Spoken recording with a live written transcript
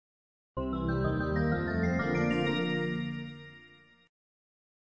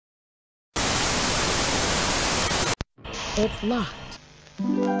It's locked.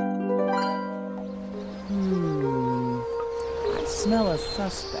 I smell a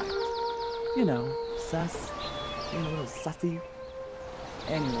suspect. You know, sus. Being a little sussy.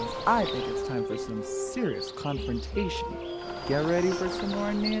 Anyways, I think it's time for some serious confrontation. Get ready for some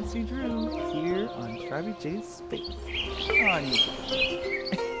more Nancy Drew here on TravyJsSpace. On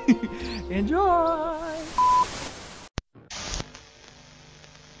YouTube. Enjoy!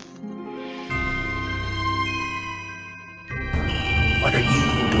 What are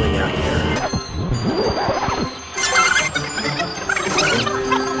you doing out here?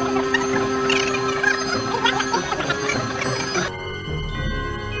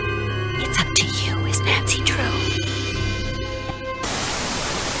 It's up to you, is Nancy Drew.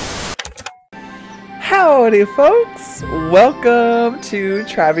 Howdy folks! Welcome to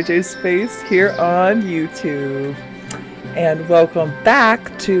TravyJsSpace here on YouTube. And welcome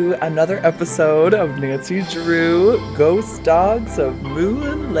back to another episode of Nancy Drew Ghost Dogs of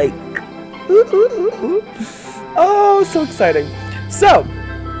Moon Lake. Ooh, ooh, ooh, ooh. Oh, so exciting. So,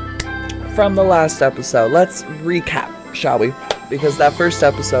 from the last episode, let's recap, shall we? Because that first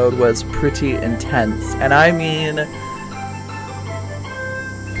episode was pretty intense. And I mean,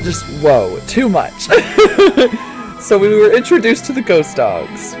 just whoa, too much. So we were introduced to the ghost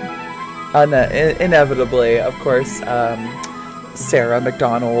dogs. Inevitably, of course, Sarah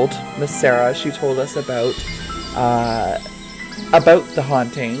McDonald, Miss Sarah, she told us about the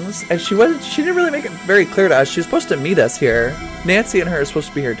hauntings, and she didn't really make it very clear to us. She was supposed to meet us here. Nancy and her are supposed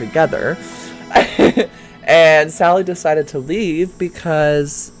to be here together, and Sally decided to leave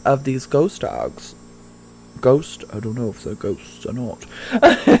because of these ghost dogs. Ghost? I don't know if they're ghosts or not.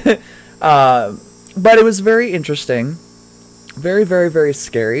 But it was very interesting, very, very, very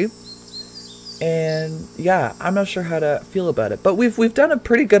scary. And yeah, I'm not sure how to feel about it, but we've done a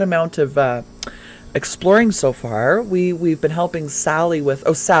pretty good amount of exploring so far. We've been helping Sally with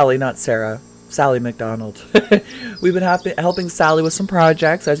Sally, not Sarah, Sally McDonald. We've been helping Sally with some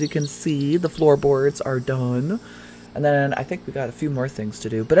projects. As you can see, the floorboards are done, and then I think we got a few more things to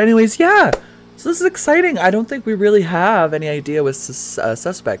do. But anyways, yeah. So this is exciting. I don't think we really have any idea with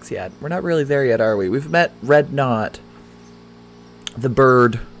suspects yet. We're not really there yet, are we? We've met Red Knott, the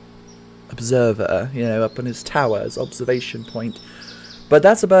bird observer, you know, up on his tower, his observation point. But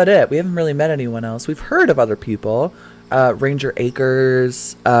that's about it. We haven't really met anyone else. We've heard of other people. Ranger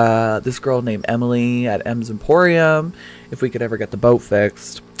Acres, this girl named Emily at M's Emporium, if we could ever get the boat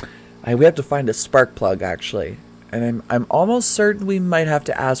fixed. We have to find a spark plug, actually. And I'm almost certain we might have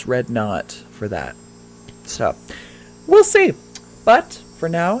to ask Red Knott for that. So, we'll see. But, for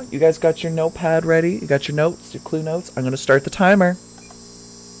now, you guys got your notepad ready? You got your notes, your clue notes? I'm going to start the timer.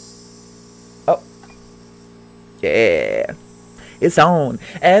 Oh. Yeah. It's on.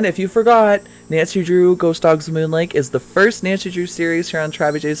 And if you forgot, Nancy Drew Ghost Dogs of Moon Lake is the first Nancy Drew series here on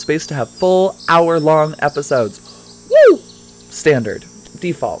TravyJsSpace to have full hour-long episodes. Woo! Standard.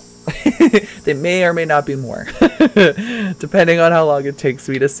 Default. They may or may not be more, depending on how long it takes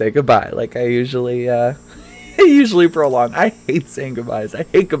me to say goodbye. Like I usually prolong. I hate saying goodbyes. I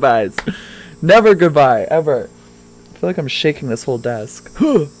hate goodbyes. Never goodbye, ever. I feel like I'm shaking this whole desk.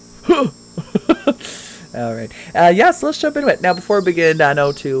 All right. Yes, let's jump into it. Now, before we begin, I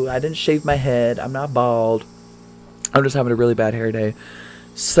didn't shave my head. I'm not bald. I'm just having a really bad hair day.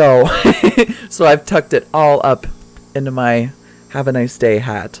 So, so I've tucked it all up into my have a nice day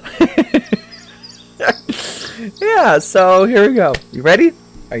hat. Yeah, so here we go. You ready?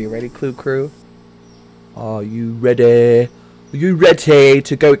 Are you ready, Clue Crew? Are you ready? Are you ready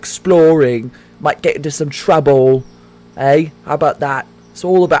to go exploring? Might get into some trouble. Hey, how about that? It's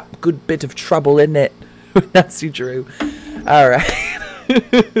all about a good bit of trouble, isn't it? Nancy Drew. Alright.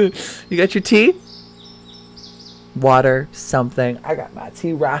 You got your tea? Water, something. I got my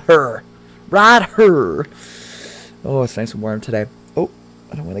tea right here. Right here. Oh, it's nice and warm today. Oh,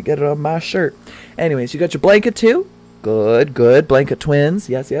 I don't want to get it on my shirt. Anyways, you got your blanket too? Good, good. Blanket twins.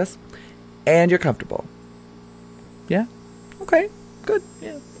 Yes, yes. And you're comfortable. Yeah? Okay, good.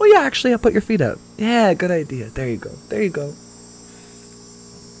 Yeah. Well, yeah, actually, I'll put your feet up. Yeah, good idea. There you go. There you go.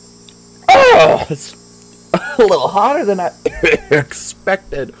 Oh, it's a little hotter than I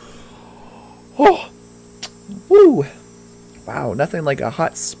expected. Oh, woo. Wow, nothing like a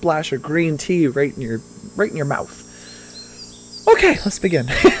hot splash of green tea right in your mouth. Okay, let's begin.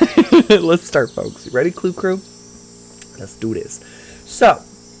 Let's start, folks. You ready, Clue Crew? Let's do this. So,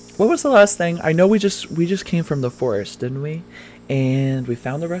 what was the last thing? I know we just came from the forest, didn't we? And we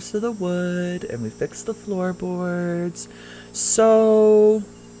found the rest of the wood, and we fixed the floorboards. So,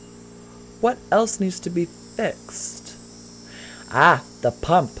 what else needs to be fixed? Ah, the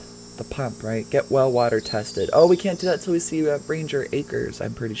pump. the pump, right? Get well water tested. Oh, we can't do that till we see Ranger Acres,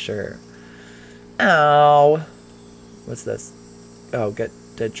 I'm pretty sure. Ow. What's this? Oh, get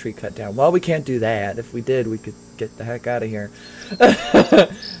dead tree cut down. Well, we can't do that. If we did, we could get the heck out of here.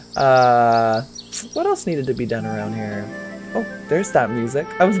 What else needed to be done around here? Oh, there's that music.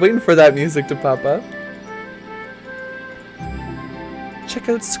 I was waiting for that music to pop up. Check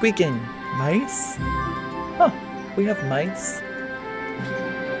out squeaking. Mice? Huh, we have mice.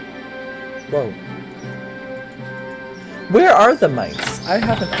 Whoa. Where are the mice? I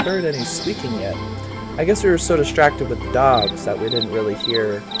haven't heard any squeaking yet. I guess we were so distracted with the dogs that we didn't really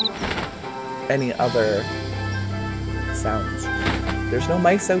hear any other sounds. There's no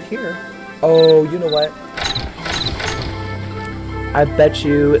mice out here. Oh, you know what? I bet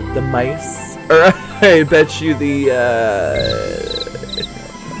you the mice, or I bet you the,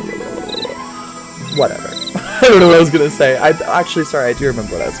 whatever. I don't know what I was going to say. Actually, sorry, I do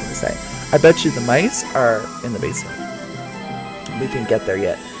remember what I was going to say. I bet you the mice are in the basement. We can get there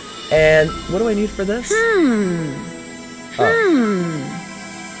yet. And what do I need for this?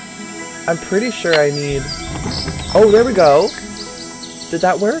 I'm pretty sure I need... Oh, there we go. Did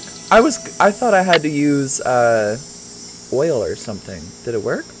that work? I thought I had to use oil or something. Did it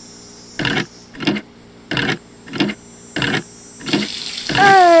work?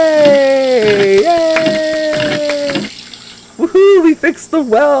 Hey! Yay! Woohoo! We fixed the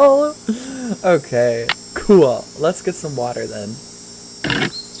well! Okay, cool. Let's get some water then.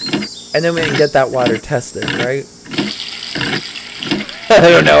 And then we can get that water tested, right? I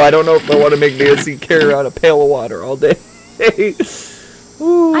don't know. I don't know if I want to make Nancy carry around a pail of water all day.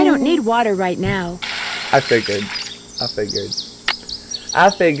 I don't need water right now. I figured. I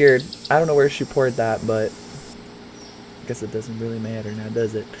don't know where she poured that, but I guess it doesn't really matter now,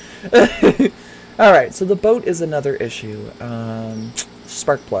 does it? Alright, so the boat is another issue.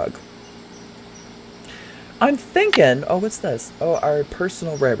 Spark plug. I'm thinking, oh, what's this? Oh, our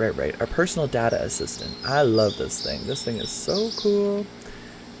personal, right. Our personal data assistant. I love this thing. This thing is so cool.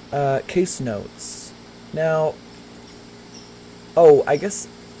 Case notes. Now, oh, I guess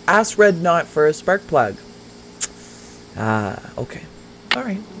ask Red Knott for a spark plug. Ah, okay.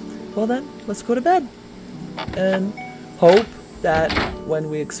 Alright. Well then, let's go to bed. And hope that when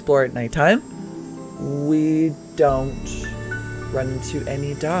we explore at nighttime, we don't run into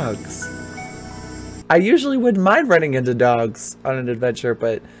any dogs. I usually wouldn't mind running into dogs on an adventure,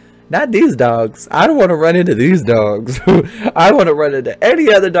 but not these dogs. I don't want to run into these dogs. I want to run into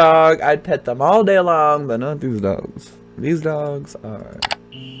any other dog. I'd pet them all day long, but not these dogs. These dogs are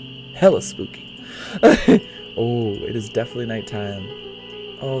hella spooky. Oh, it is definitely nighttime.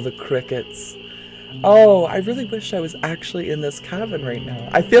 Oh, the crickets. Oh, I really wish I was actually in this cabin right now.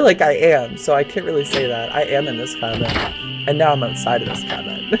 I feel like I am, so I can't really say that. I am in this cabin, and now I'm outside of this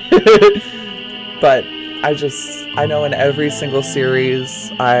cabin. But I know in every single series,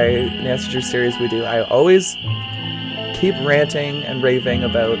 Nancy series we do, I always keep ranting and raving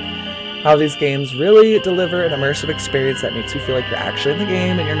about how these games really deliver an immersive experience that makes you feel like you're actually in the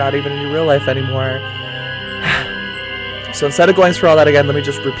game and you're not even in your real life anymore. So instead of going through all that again, let me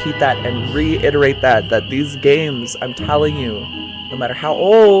just repeat that and reiterate that these games, I'm telling you, no matter how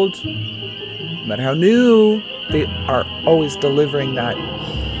old, no matter how new, they are always delivering that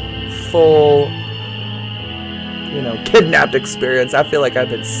full, you know, kidnapped experience. I feel like I've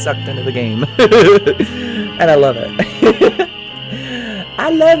been sucked into the game. And I love it.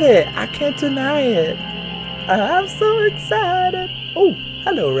 I love it. I can't deny it. I'm so excited. Oh,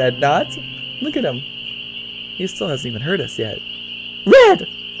 hello, Red Knott. Look at him. He still hasn't even heard us yet. Red!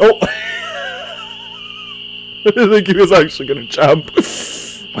 Oh! I didn't think he was actually going to jump.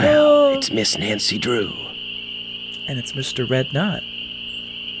 Well, it's Miss Nancy Drew. And it's Mr. Red Knott.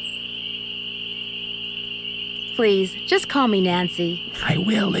 Please, just call me Nancy. I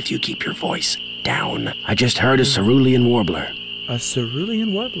will if you keep your voice down. I just heard a cerulean warbler. A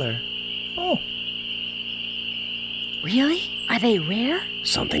cerulean warbler. Oh. Really? Are they rare?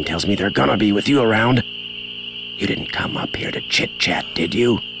 Something tells me they're gonna be with you around. You didn't come up here to chit-chat, did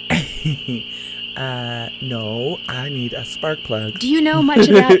you? No. I need a spark plug. Do you know much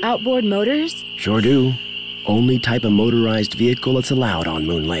about outboard motors? Sure do. Only type of motorized vehicle that's allowed on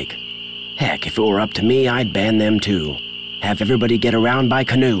Moon Lake. Heck, if it were up to me, I'd ban them too. Have everybody get around by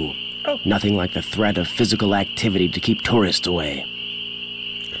canoe. Oh. Nothing like the threat of physical activity to keep tourists away.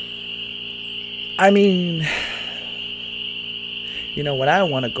 I mean, you know, when I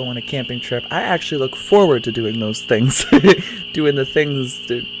want to go on a camping trip, I actually look forward to doing those things. Doing the things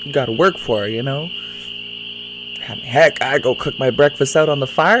that you gotta work for, you know? Heck, I go cook my breakfast out on the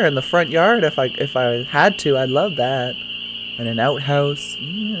fire in the front yard if I had to. I'd love that. and an outhouse.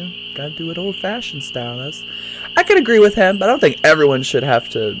 Gotta do it old-fashioned style. I could agree with him, but I don't think everyone should have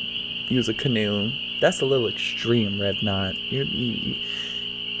to use a canoe. That's a little extreme, Red Knott. You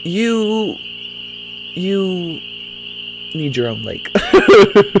need your own lake.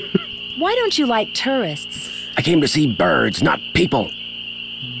 Why don't you like tourists? I came to see birds, not people.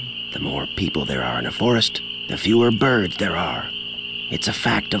 The more people there are in a forest, the fewer birds there are. It's a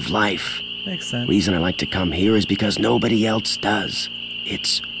fact of life. Makes sense. Reason I like to come here is because nobody else does.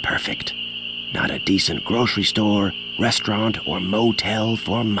 It's perfect. Not a decent grocery store, restaurant, or motel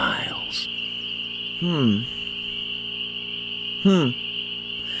for miles. Does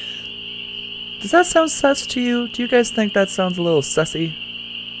that sound sus to you? Do you guys think that sounds a little sussy?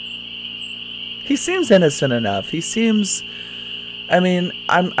 He seems innocent enough. He seems... I mean,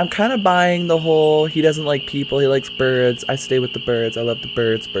 I'm kind of buying the whole, he doesn't like people, he likes birds. I stay with the birds. I love the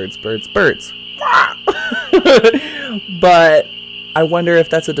birds, birds, birds, birds. But I wonder if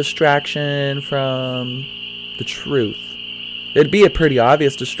that's a distraction from the truth. It'd be a pretty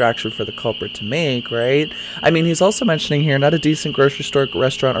obvious distraction for the culprit to make, right? I mean, he's also mentioning here, not a decent grocery store,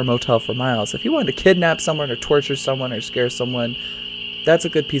 restaurant, or motel for miles. If you wanted to kidnap someone or torture someone or scare someone, that's a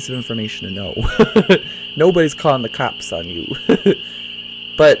good piece of information to know. Nobody's calling the cops on you.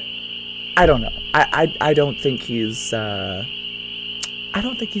 But I don't know. I don't think he's I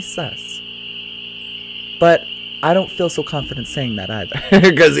don't think he's sus. But I don't feel so confident saying that either.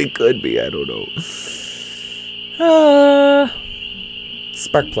 Because he could be, I don't know.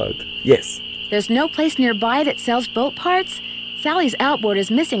 Spark plug. Yes. There's no place nearby that sells boat parts? Sally's outboard is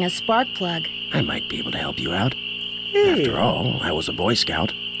missing a spark plug. I might be able to help you out. Hey. After all, I was a Boy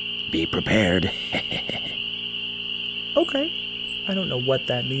Scout. Be prepared. Okay. I don't know what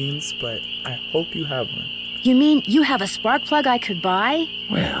that means, but I hope you have one. You mean you have a spark plug I could buy?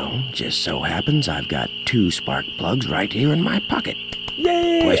 Well, just so happens I've got 2 spark plugs right here in my pocket.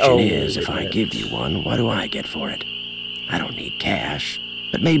 Yay! Question is, if I give you one, what do I get for it? I don't need cash,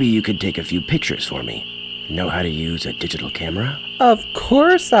 but maybe you could take a few pictures for me. Know how to use a digital camera? Of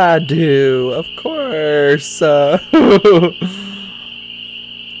course I do. Of course.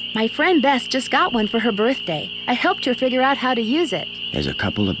 My friend Bess just got one for her birthday. I helped her figure out how to use it. There's a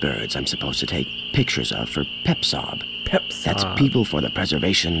couple of birds I'm supposed to take pictures of for PEPSOB. PEPSOB. That's People for the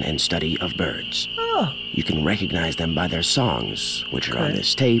Preservation and Study of Birds. Oh. You can recognize them by their songs, which are on Okay.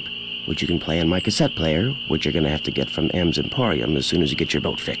 this tape, which you can play on my cassette player, which you're going to have to get from M's Emporium as soon as you get your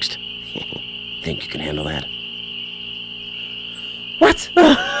boat fixed. Think you can handle that? What?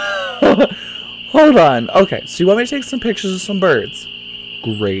 Hold on. Okay, so you want me to take some pictures of some birds?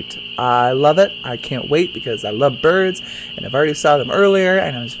 Great. I love it. I can't wait because I love birds, and I've already saw them earlier,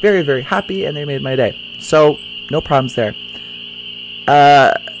 and I was very, very happy, and they made my day. So, no problems there.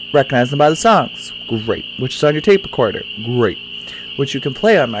 Recognize them by the songs. Great. Which is on your tape recorder. Great. Which you can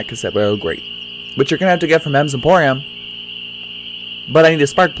play on my cassette player. Great. Which you're going to have to get from M's Emporium. But I need a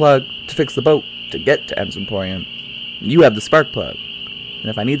spark plug to fix the boat to get to M's Emporium. You have the spark plug. And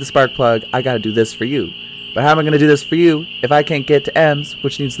if I need the spark plug, I got to do this for you. But how am I going to do this for you if I can't get to M's,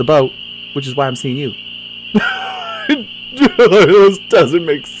 which needs the boat, which is why I'm seeing you? This doesn't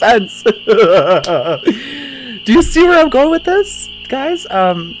make sense. Do you see where I'm going with this, guys?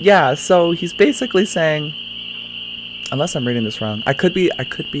 Yeah, so he's basically saying, unless I'm reading this wrong, I could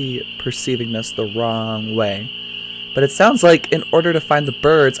be perceiving this the wrong way. But it sounds like in order to find the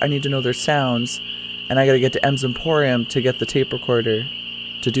birds, I need to know their sounds, and I got to get to M's Emporium to get the tape recorder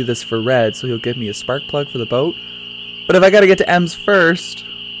to do this for Red, so he'll give me a spark plug for the boat. But if I gotta get to M's first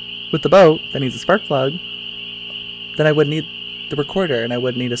with the boat that needs a spark plug, then I would need the recorder and I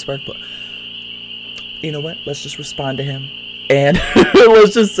would need a spark plug. You know what? Let's just respond to him and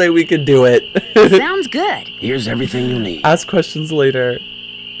let's just say we can do it. Sounds good. Here's everything you'll need. Ask questions later.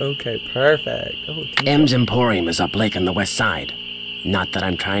 Okay, perfect. Oh, M's Emporium is up lake on the west side. Not that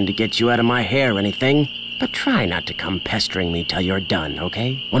I'm trying to get you out of my hair or anything, but try not to come pestering me till you're done,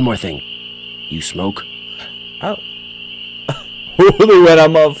 okay? One more thing. You smoke? Oh. Only when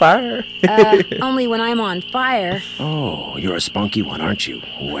I'm on fire. Only when I'm on fire. Oh, you're a spunky one, aren't you?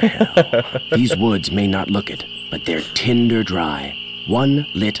 Well, these woods may not look it, but they're tinder dry. One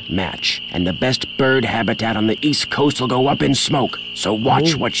lit match, and the best bird habitat on the East Coast will go up in smoke. So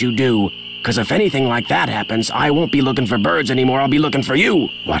watch what you do, because if anything like that happens, I won't be looking for birds anymore, I'll be looking for you.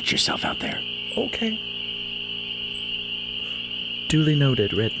 Watch yourself out there. Okay. Duly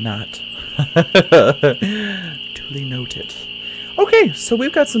noted, Red Knott. Duly noted. Okay, so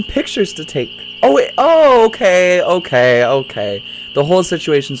we've got some pictures to take. Oh, wait. Oh, okay. The whole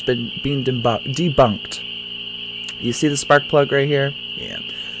situation's being debunked. You see the spark plug right here? Yeah.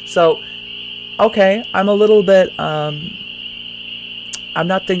 So, okay, I'm a little bit I'm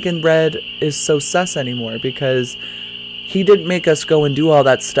not thinking Red is so sus anymore, because he didn't make us go and do all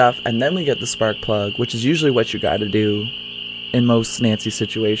that stuff and then we get the spark plug, which is usually what you gotta do in most Nancy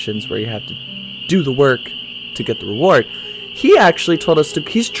situations where you have to do the work to get the reward. He actually told us to,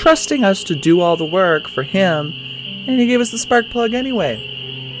 he's trusting us to do all the work for him, and he gave us the spark plug anyway.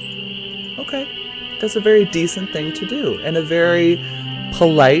 Okay. That's a very decent thing to do, and a very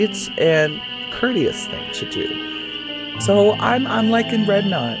polite and courteous thing to do. So I'm liking Red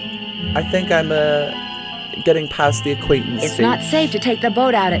Knott. I think I'm getting past the acquaintance It's stage. not safe to take the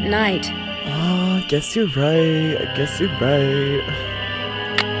boat out at night. Oh, I guess you're right. I guess you're right.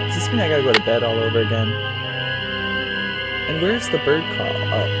 Does this mean I gotta go to bed all over again? And where's the bird call?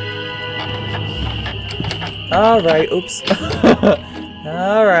 Oh. Alright, oops.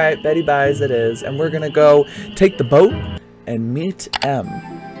 Alright, Betty buys it is. And we're gonna go take the boat and meet M.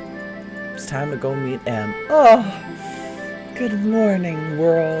 It's time to go meet M. Oh, good morning,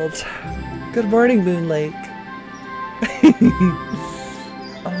 world. Good morning, Moon Lake.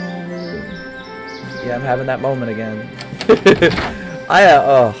 Yeah, I'm having that moment again.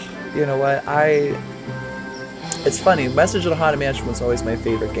 You know what? It's funny. Message at a Haunted Mansion was always my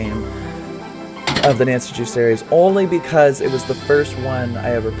favorite game of the Nancy Drew series, only because it was the first one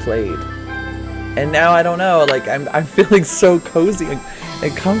I ever played. And now I don't know. Like I'm feeling so cozy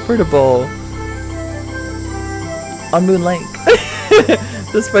and comfortable on Moon Lake.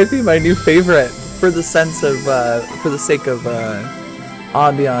 This might be my new favorite for the sense of, for the sake of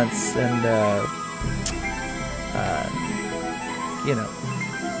ambiance and, you know,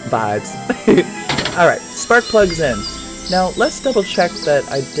 vibes. Alright, spark plugs in. Now, let's double check that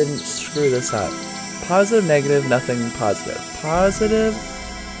I didn't screw this up. Positive, negative, nothing, positive. Positive,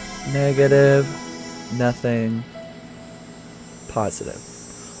 negative, nothing, positive.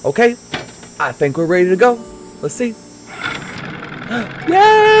 Okay, I think we're ready to go. Let's see.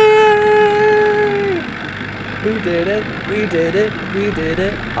 Yay! We did it, we did it, we did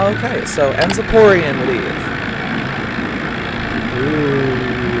it. Okay, so Enzaporian leave. Ooh,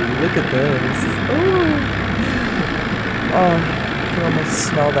 look at this. Ooh. Oh, I can almost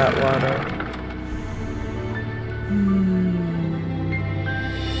smell that water.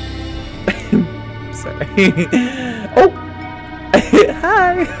 Sorry. Oh!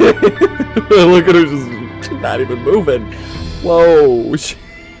 Hi! Look at her, she's not even moving. Whoa!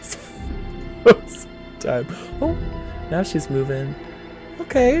 She's frozen time. Oh, now she's moving.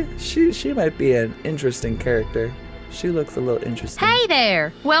 Okay, she might be an interesting character. She looks a little interesting. Hey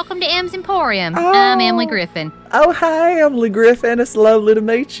there! Welcome to M's Emporium. I'm Emily Griffin. Oh, hi, Emily Griffin. It's lovely to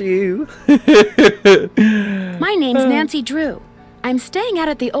meet you. My name's Nancy Drew. I'm staying out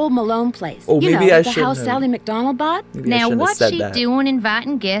at the old Malone place. Oh, you maybe know, I the shouldn't house have. Sally McDonald bought. Maybe I Now, shouldn't have what's said she that. doing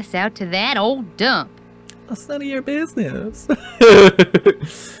inviting guests out to that old dump? That's none of your business.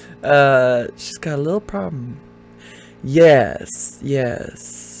 She's got a little problem. Yes,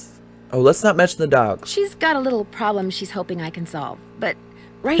 yes. Oh, let's not mention the dogs. She's got a little problem she's hoping I can solve. But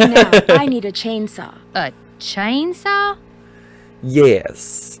right now, I need a chainsaw. A chainsaw?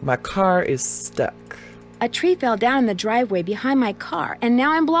 Yes, my car is stuck. A tree fell down in the driveway behind my car, and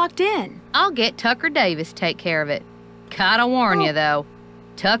now I'm blocked in. I'll get Tucker Davis to take care of it. Gotta warn you, though.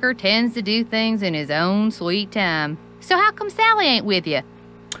 Tucker tends to do things in his own sweet time. So how come Sally ain't with you?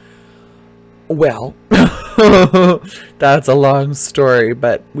 Well, that's a long story,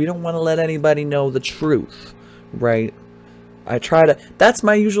 but we don't want to let anybody know the truth, right? That's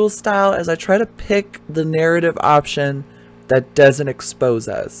my usual style, as I try to pick the narrative option that doesn't expose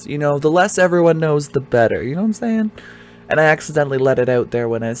us. You know, the less everyone knows, the better. You know what I'm saying? And I accidentally let it out there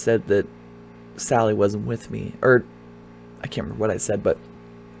when I said that Sally wasn't with me. Or, I can't remember what I said, but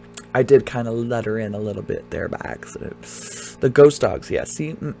I did kind of let her in a little bit there by accident. The ghost dogs, yeah.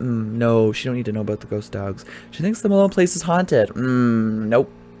 See? No, she don't need to know about the ghost dogs. She thinks the Malone place is haunted.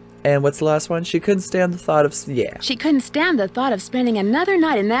 Nope. And what's the last one? She couldn't stand the thought of... Yeah. She couldn't stand the thought of spending another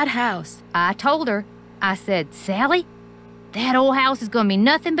night in that house. I told her. I said, Sally, that old house is gonna be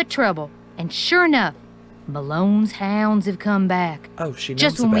nothing but trouble. And sure enough, Malone's hounds have come back. Oh, she knows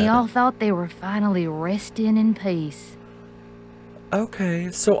just when we about all it. thought they were finally resting in peace. Okay,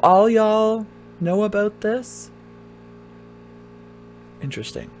 so all y'all know about this?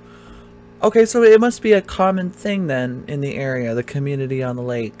 Interesting. Okay, so it must be a common thing then in the area, the community on the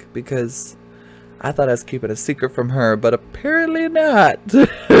lake, because I thought I was keeping a secret from her, but apparently not.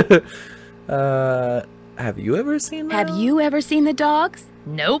 Have you ever seen that? Have you ever seen the dogs?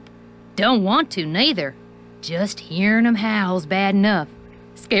 Nope. Don't want to, neither. Just hearing them howl's bad enough.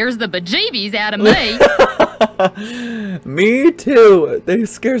 Scares the bejeebies out of me. Me too. They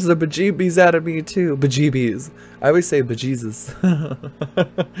scares the bejeebies out of me too. Bejeebies. I always say bejesus.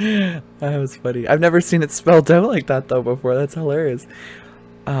 That was funny. I've never seen it spelled out like that though before. That's hilarious.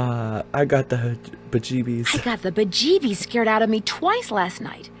 I got the bejeebies. I got the bejeebies scared out of me twice last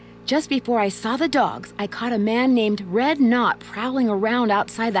night. Just before I saw the dogs, I caught a man named Red Knott prowling around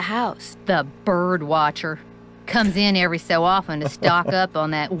outside the house. The bird watcher. Comes in every so often to stock up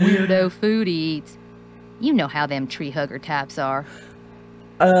on that weirdo food he eats. You know how them tree hugger types are.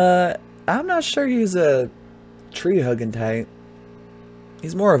 I'm not sure he's a tree hugging type.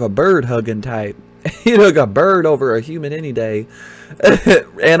 He's more of a bird hugging type. He'd hug a bird over a human any day.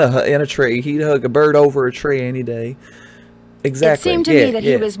 and a tree. He'd hug a bird over a tree any day. Exactly. It seemed to me that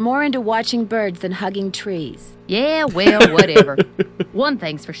he was more into watching birds than hugging trees. Yeah, well, whatever. One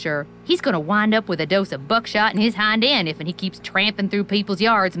thing's for sure. He's gonna wind up with a dose of buckshot in his hind end if he keeps tramping through people's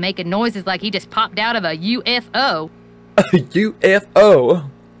yards making noises like he just popped out of a UFO. A UFO?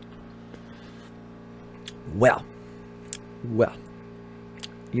 Well.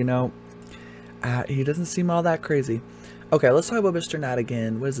 You know, he doesn't seem all that crazy. Okay, let's talk about Mr. Knott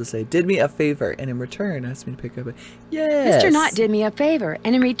again. What does it say? Did me a favor, and in return asked me to pick up a... Yes! Mr. Knott did me a favor,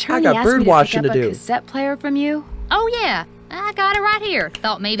 and in return I he got asked me bird to watching pick up to a do. cassette player from you. Oh yeah, I got it right here.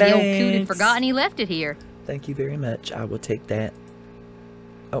 Thought maybe the old coot had Thanks. forgotten he left it here. Thank you very much. I will take that.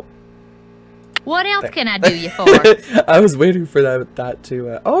 Oh. What else can I do you for? I was waiting for that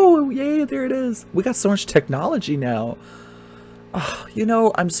to... oh, yay, there it is. We got so much technology now. Oh, you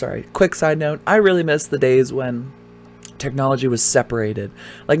know, I'm sorry. Quick side note. I really miss the days when technology was separated.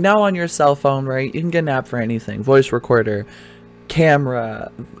 Like now on your cell phone, right? You can get an app for anything. Voice recorder,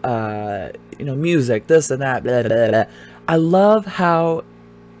 camera, you know, music, this and that. Blah, blah, blah. I love how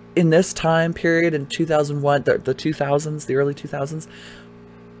in this time period in 2001, the 2000s, the early 2000s,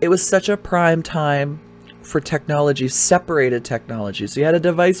 it was such a prime time for technology, separated technology. So you had a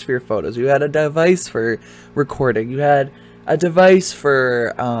device for your photos. You had a device for recording. You had a device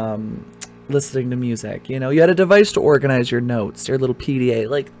for listening to music. You know, you had a device to organize your notes, your little PDA.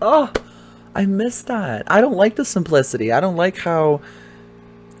 Like, oh, I miss that. I don't like the simplicity. I don't like how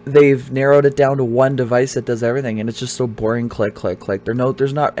they've narrowed it down to one device that does everything, and it's just so boring. Click, click, click.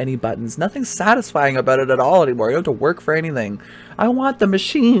 There's not any buttons. Nothing satisfying about it at all anymore. You don't have to work for anything. I want the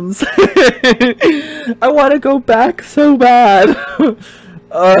machines. I want to go back so bad.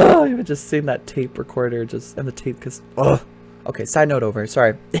 Oh, I've just seen that tape recorder and the tape because okay, side note over.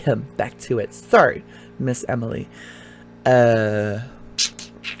 Sorry. Back to it. Sorry, Miss Emily.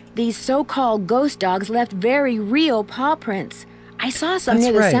 These so-called ghost dogs left very real paw prints. I saw some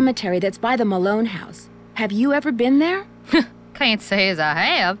near the cemetery that's by the Malone house. Have you ever been there? Can't say as I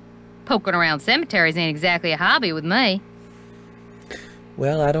have. Poking around cemeteries ain't exactly a hobby with me.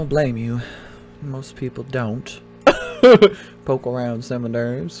 Well, I don't blame you. Most people don't. Poke around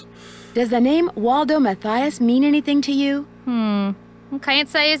cemeteries. Does the name Waldo Matthias mean anything to you? Can't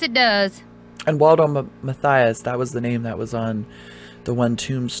say as it does. And Waldo Matthias, that was the name that was on the one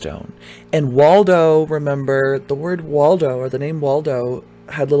tombstone. And Waldo, remember, the word Waldo, or the name Waldo,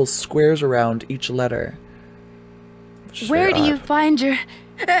 had little squares around each letter. Where do you find your...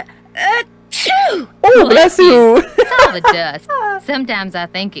 Oh, bless you! It's all the dust. Sometimes I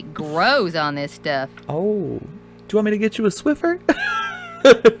think it grows on this stuff. Oh. Do you want me to get you a Swiffer?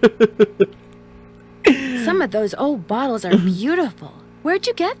 Some of those old bottles are beautiful. Where'd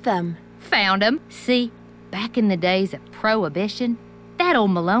you get them? Found 'em. See, back in the days of Prohibition, that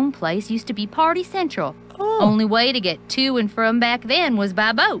old Malone place used to be Party Central. Only way to get to and from back then was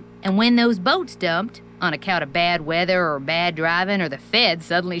by boat. And when those boats dumped, on account of bad weather or bad driving or the feds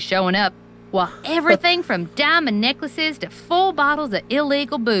suddenly showing up, well, everything from diamond necklaces to full bottles of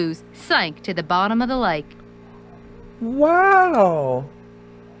illegal booze sank to the bottom of the lake. Wow.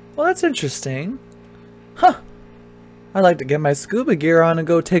 Well, that's interesting. Huh. I'd like to get my scuba gear on and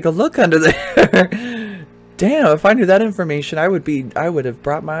go take a look under there. Damn, if I knew that information, I would have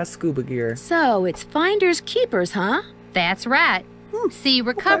brought my scuba gear. So, it's finders keepers, huh? That's right. See,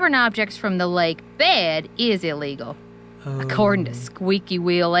 recovering objects from the lake bed is illegal. According to Squeaky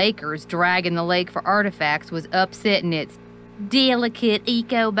Wheel Acres, dragging the lake for artifacts was upsetting its delicate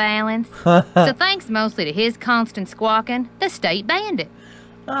eco-balance. So thanks mostly to his constant squawking, the state banned it.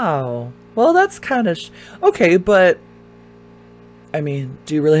 Oh, well, that's kind of... okay, but... I mean,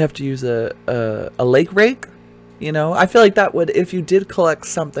 do you really have to use a lake rake? You know, I feel like that would... if you did collect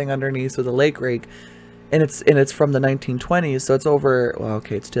something underneath with a lake rake, and it's from the 1920s, so it's over... well,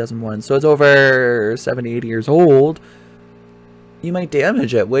 okay, it's 2001, so it's over 70, 80 years old. You might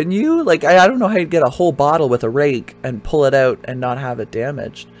damage it, wouldn't you? Like, I don't know how you'd get a whole bottle with a rake and pull it out and not have it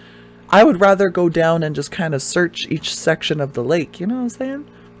damaged. I would rather go down and just kind of search each section of the lake, you know what I'm saying?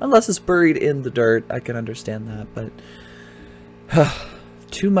 Unless it's buried in the dirt, I can understand that, but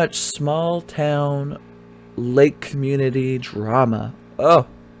too much small town lake community drama. Oh,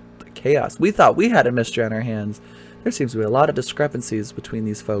 the chaos. We thought we had a mystery on our hands. There seems to be a lot of discrepancies between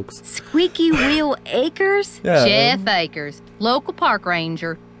these folks. Squeaky Wheel Acres? Yeah. Jeff Akers, local park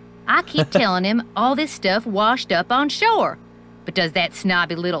ranger. I keep telling him all this stuff washed up on shore. But does that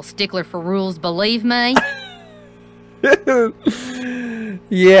snobby little stickler for rules believe me?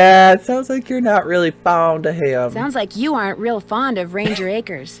 Yeah, it sounds like you're not really fond of him. Sounds like you aren't real fond of Ranger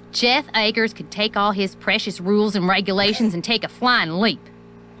Acres. Jeff Akers could take all his precious rules and regulations and take a flying leap.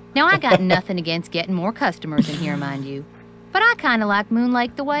 Now, I got nothing against getting more customers in here, mind you. But I kind of like Moon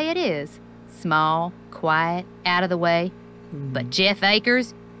Lake the way it is. Small, quiet, out of the way. But Jeff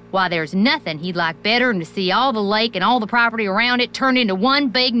Akers, why, there's nothing he'd like better than to see all the lake and all the property around it turned into one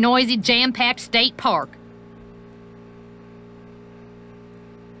big, noisy, jam-packed state park.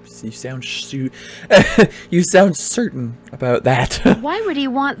 You sound you sound certain about that. Why would he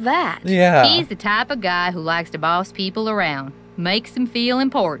want that? Yeah. He's the type of guy who likes to boss people around, makes them feel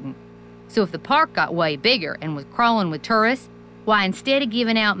important. So if the park got way bigger and was crawling with tourists, why, instead of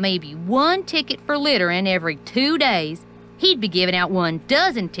giving out maybe 1 ticket for littering every 2 days, he'd be giving out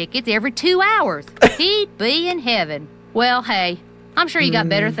 12 tickets every 2 hours. He'd be in heaven. Well, hey, I'm sure you got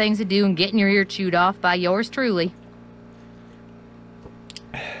better things to do than getting your ear chewed off by yours truly.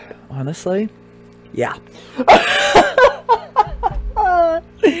 Honestly, yeah.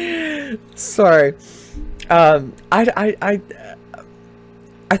 Sorry. I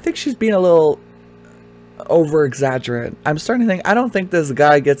think she's being a little over exaggerated. I'm starting to think, I don't think this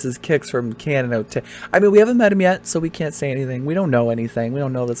guy gets his kicks from Canada. I mean, we haven't met him yet, so we can't say anything. We don't know anything. We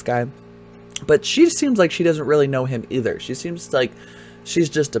don't know this guy. But she seems like she doesn't really know him either. She seems like she's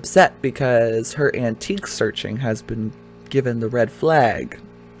just upset because her antique searching has been given the red flag.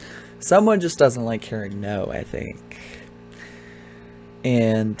 Someone just doesn't like hearing no, I think.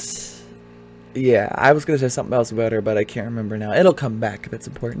 And yeah, I was going to say something else about her, but I can't remember now. It'll come back if it's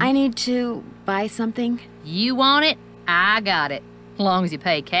important. I need to buy something. You want it? I got it. As long as you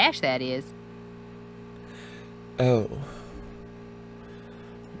pay cash, that is. Oh.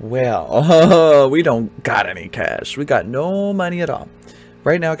 Well, we don't got any cash. We got no money at all.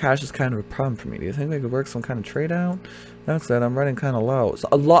 Right now, cash is kind of a problem for me. Do you think we could work some kind of trade out? That's it. I'm running kind of low. So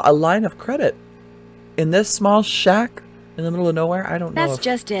a line of credit in this small shack in the middle of nowhere. I don't know. That's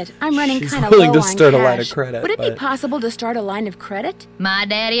just it. I'm running kind of willing low to on start cash. a line of credit. Would it be possible to start a line of credit? My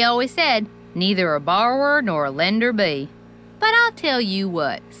daddy always said, neither a borrower nor a lender be. But I'll tell you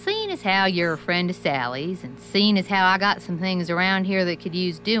what, seeing as how you're a friend of Sally's, and seeing as how I got some things around here that could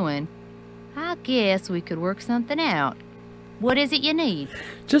use doing, I guess we could work something out. What is it you need?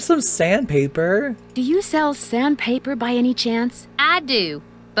 Just some sandpaper. Do you sell sandpaper by any chance? I do,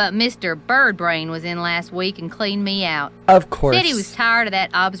 but Mr. Birdbrain was in last week and cleaned me out. Of course. Said he was tired of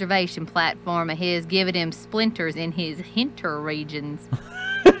that observation platform of his giving him splinters in his hinter regions.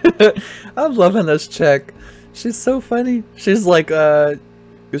 I'm loving this chick. She's so funny. She's like,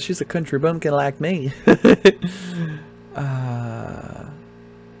 she's a country bumpkin like me.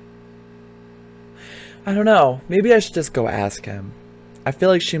 I don't know. Maybe I should just go ask him. I feel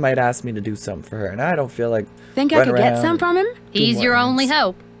like she might ask me to do something for her, and I don't feel like. Think I could get some from him? He's your only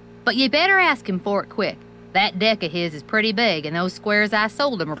hope. But you better ask him for it quick. That deck of his is pretty big, and those squares I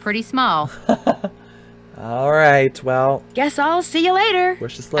sold him are pretty small. All right, well. Guess I'll see you later.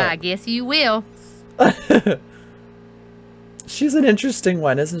 Wish us luck. I guess you will. She's an interesting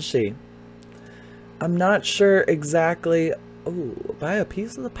one, isn't she? I'm not sure exactly. Oh, by a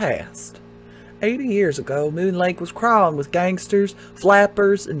piece of the past. 80 years ago, Moon Lake was crawling with gangsters,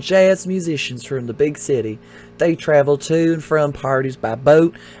 flappers, and jazz musicians from the big city. They traveled to and from parties by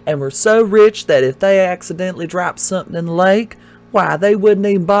boat and were so rich that if they accidentally dropped something in the lake, why, they wouldn't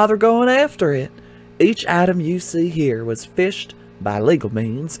even bother going after it. Each item you see here was fished by legal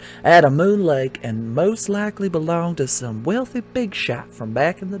means at a Moon Lake and most likely belonged to some wealthy big shot from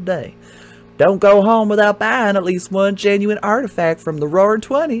back in the day. Don't go home without buying at least one genuine artifact from the Roaring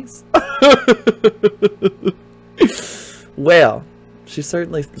 '20s. Well, she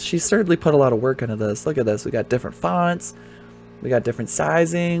certainly put a lot of work into this. Look at this. We got different fonts. We got different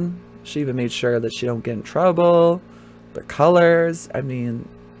sizing. She even made sure that she don't get in trouble. The colors. I mean,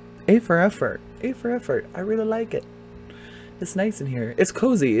 A for effort. A for effort. I really like it. It's nice in here. It's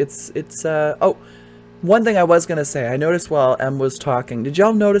cozy. Oh, one thing I was going to say. I noticed while Em was talking. Did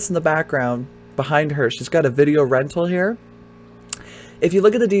y'all notice in the background behind her, she's got a video rental here? If you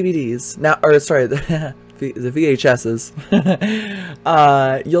look at the DVDs, now, or sorry, the VHSs,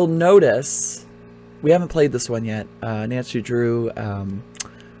 you'll notice we haven't played this one yet. Nancy drew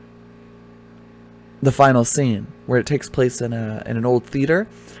the final scene where it takes place in an old theater.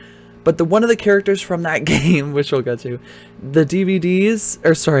 But one of the characters from that game, which we'll get to, the VHSs,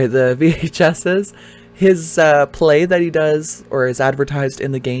 his play that he does or is advertised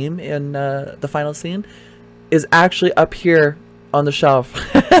in the game in the final scene is actually up here on the shelf.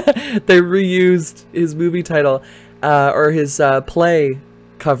 They reused his movie title or his play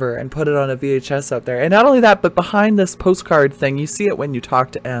cover and put it on a VHS up there. And not only that, but behind this postcard thing, you see it when you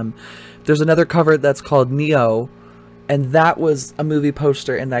talk to M, there's another cover that's called Neo. And that was a movie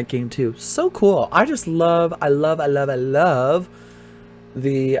poster in that game too. So cool. I love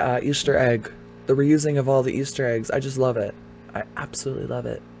the Easter egg. The reusing of all the Easter eggs. I just love it. I absolutely love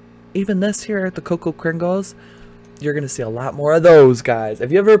it. Even this here at the Coco Kringles, you're going to see a lot more of those guys.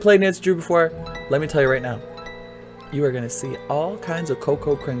 If you ever played Nancy Drew before, let me tell you right now, you are going to see all kinds of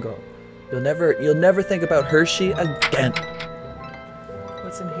Coco Kringle. You'll never think about Hershey again.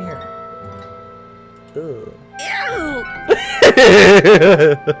 What's in here? Ugh. Ew!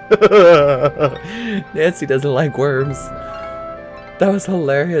 Nancy doesn't like worms. That was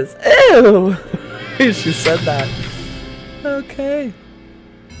hilarious. Ew! She said that. Okay.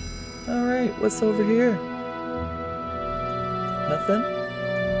 Alright, what's over here? Nothing?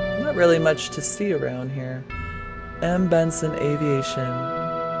 Not really much to see around here. M. Benson Aviation.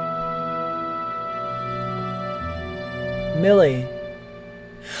 Millie.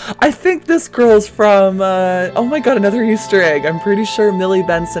 I think this girl's from, oh my god, another Easter egg. I'm pretty sure Millie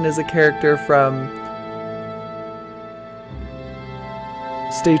Benson is a character from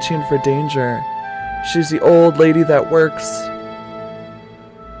Stay Tuned for Danger. She's the old lady that works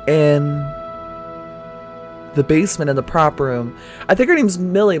in the basement in the prop room. I think her name's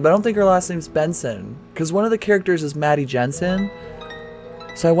Millie, but I don't think her last name's Benson. Because one of the characters is Maddie Jensen.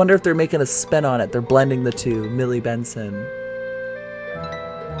 So I wonder if they're making a spin on it. They're blending the two. Millie Benson.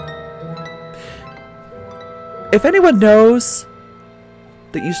 If anyone knows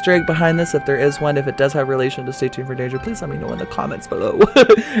the Easter egg behind this, if there is one, if it does have relation to Stay Tuned for Danger, please let me know in the comments below.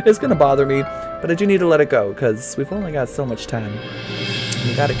 It's gonna bother me, but I do need to let it go because we've only got so much time.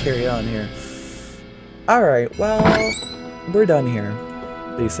 We gotta carry on here. Alright, well, we're done here,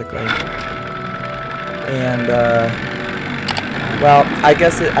 basically. And, well, I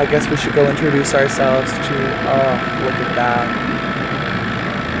guess we should go introduce ourselves to, oh, look at that.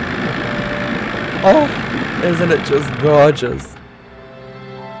 Oh, isn't it just gorgeous?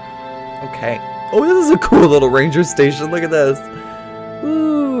 Okay. Oh, this is a cool little ranger station. Look at this.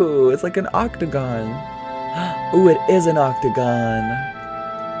 Ooh, it's like an octagon. Ooh, it is an octagon.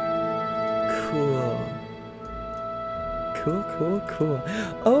 Cool. Cool, cool, cool.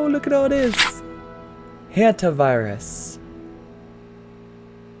 Oh, look at all this. Hantavirus.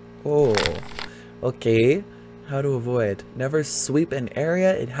 Oh, okay. How to avoid. Never sweep an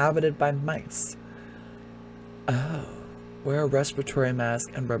area inhabited by mice. Oh. Wear a respiratory mask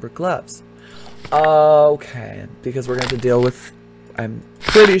and rubber gloves. Okay. Because we're going to deal with... I'm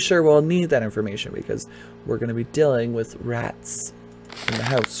pretty sure we'll need that information because we're going to be dealing with rats in the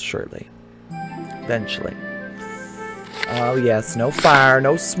house shortly. Eventually. Oh, yes. No fire.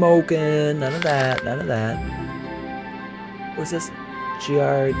 No smoking. None of that. None of that. What's this?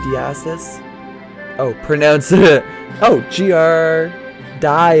 Giardiasis? Oh, pronounce it. Oh, Giardiasis.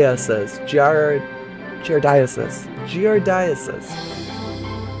 Giardiasis. Giardiasis.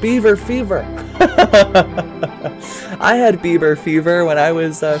 Beaver fever. I had beaver fever when I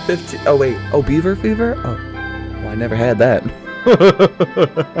was 15. Oh, wait. Oh, beaver fever? Oh. Well, I never had that.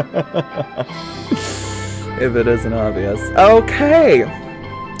 If it isn't obvious. Okay.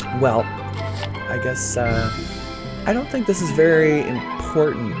 Well, I guess, I don't think this is very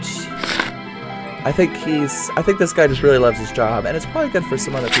important. I think this guy just really loves his job, and it's probably good for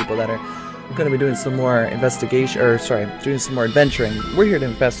some other people that are going to be doing some more investigation, or sorry, doing some more adventuring. We're here to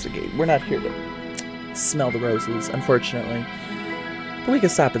investigate. We're not here to smell the roses, unfortunately. But we can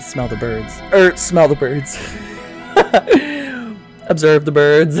stop and smell the birds. Smell the birds. Observe the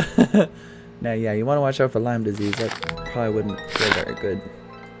birds. Now, yeah, you want to watch out for Lyme disease. That probably wouldn't feel very good.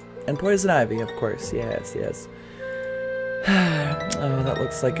 And poison ivy, of course. Yes, yes. Oh, that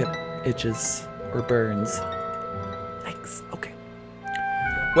looks like it itches or burns. Thanks. Okay.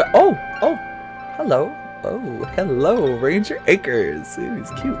 Well, oh, hello. Oh, hello, Ranger Acres. Ooh,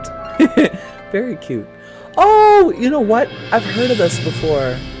 he's cute. Very cute. Oh, you know what? I've heard of this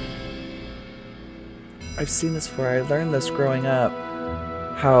before. I've seen this before. I learned this growing up.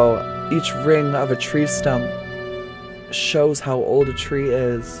 How each ring of a tree stump shows how old a tree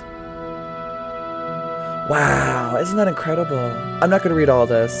is. Wow, isn't that incredible? I'm not going to read all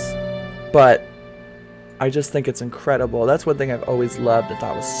this, but I just think it's incredible. That's one thing I've always loved and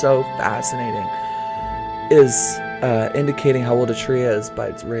thought was so fascinating, is indicating how old a tree is by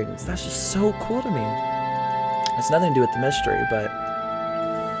its rings. That's just so cool to me. It's nothing to do with the mystery, but...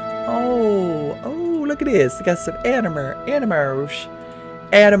 Oh, look at this. I got some animals.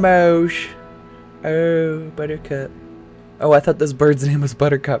 Oh, Buttercup. Oh, I thought this bird's name was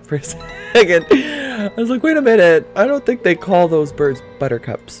Buttercup for a second. I was like, wait a minute. I don't think they call those birds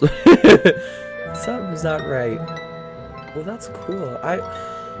buttercups. Something's not right. Well, that's cool.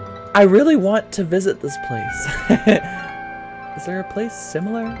 I really want to visit this place. Is there a place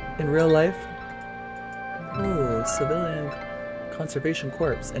similar in real life? Oh, Civilian Conservation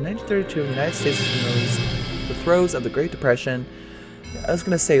Corps. In 1932, the United States was in the throes of the Great Depression. I was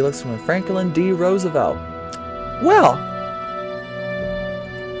going to say, he looks from Franklin D. Roosevelt. Well,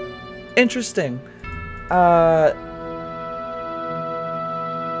 interesting. Oh,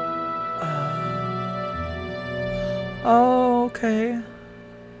 okay.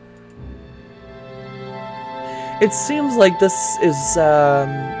 It seems like this is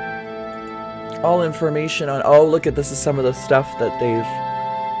all information on... Oh, look at this is some of the stuff that they've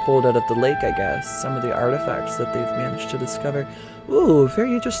pulled out of the lake, I guess. Some of the artifacts that they've managed to discover. Ooh,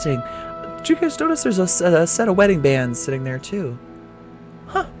 very interesting. Did you guys notice there's a set of wedding bands sitting there, too?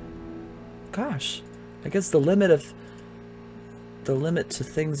 Huh. Gosh. I guess the limit to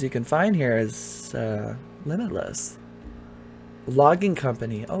things you can find here is limitless. Logging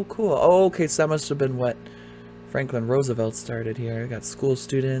company. Oh, cool. Oh, okay, so that must have been what Franklin Roosevelt started here. Got school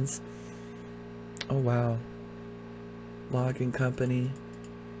students. Oh, wow. Logging company.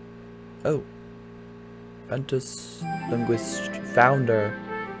 Oh. Ventus Linguist Founder.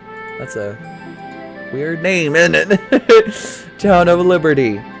 That's a weird name, isn't it? Town of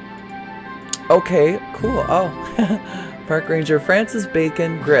Liberty. Okay, cool. Oh. Park Ranger Francis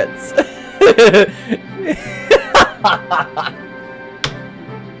Bacon Grits.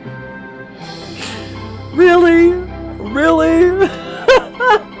 Really? Really?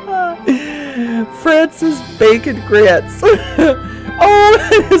 Francis Bacon Grits. Oh,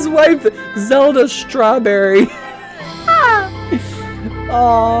 his wife Zelda Strawberry.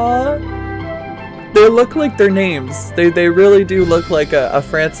 Aww. They look like their names. They really do look like a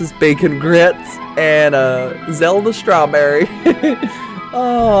Francis Bacon Grits and a Zelda Strawberry.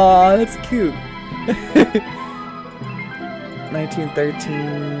 Aww, that's cute.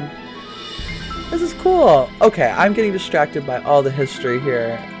 1913. This is cool. Okay, I'm getting distracted by all the history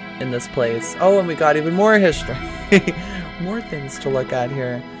here in this place. Oh, and we got even more history. More things to look at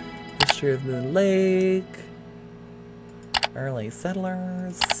here. History of Moon Lake. Early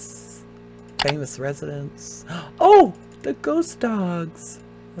settlers. Famous residents. Oh, the ghost dogs.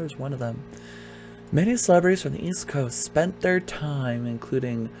 There's one of them. Many celebrities from the East Coast spent their time,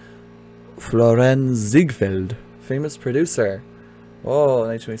 including Florenz Ziegfeld, famous producer. Oh,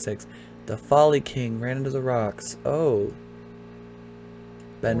 1926. The Folly King ran into the rocks. Oh.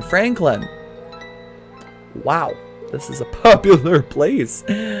 Ben Franklin. Wow. This is a popular place.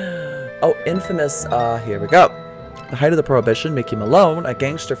 Oh, infamous. Here we go. The height of the Prohibition, Mickey Malone, a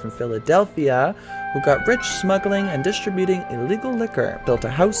gangster from Philadelphia who got rich smuggling and distributing illegal liquor, built a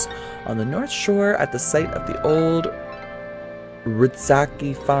house on the North Shore at the site of the old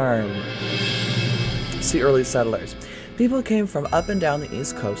Ritzaki farm. See early settlers. People came from up and down the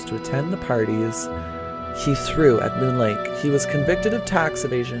East Coast to attend the parties he threw at Moon Lake. He was convicted of tax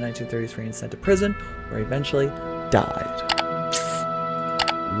evasion in 1933 and sent to prison, where he eventually died.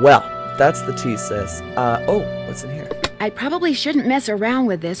 Well, that's the tea, sis. Oh, what's in here? I probably shouldn't mess around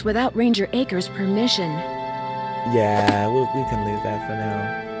with this without Ranger Acres' permission. Yeah, we can leave that for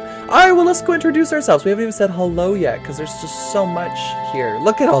now. Alright, well, let's go introduce ourselves. We haven't even said hello yet, because there's just so much here.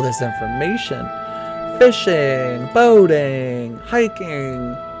 Look at all this information. Fishing, boating,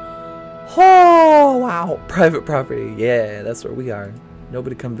 hiking. Oh, wow. Private property. Yeah, that's where we are.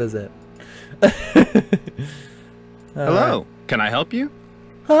 Nobody come visit. Hello. Can I help you?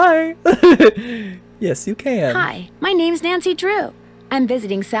 Hi. Yes, you can. Hi, my name's Nancy Drew. I'm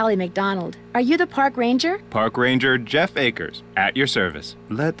visiting Sally McDonald. Are you the park ranger? Park Ranger Jeff Akers, at your service.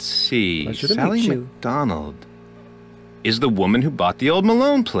 Let's see. Pleasure to Sally meet you. McDonald is the woman who bought the old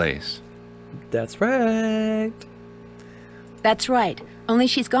Malone place. That's right. That's right. Only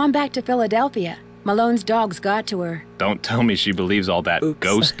she's gone back to Philadelphia. Malone's dogs got to her. Don't tell me she believes all that Oops.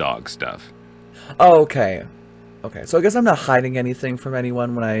 ghost dog stuff. Oh, okay. Okay, so I guess I'm not hiding anything from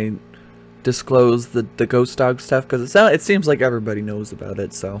anyone when I disclose the ghost dog stuff, because it seems like everybody knows about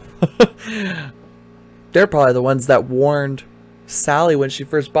it, so. They're probably the ones that warned Sally when she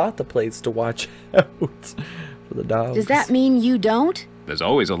first bought the place to watch out for the dogs. Does that mean you don't? There's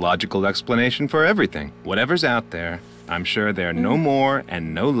always a logical explanation for everything. Whatever's out there, I'm sure they're no more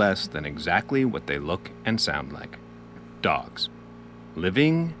and no less than exactly what they look and sound like. Dogs.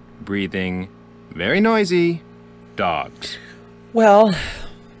 Living, breathing, very noisy dogs. Well,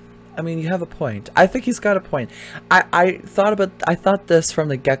 I mean, you have a point. I think he's got a point. I thought this from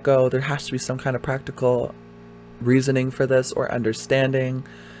the get-go. There has to be some kind of practical reasoning for this or understanding,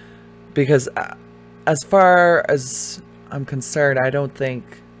 because as far as I'm concerned, I don't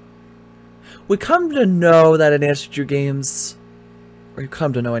think we come to know that in Astro games, or you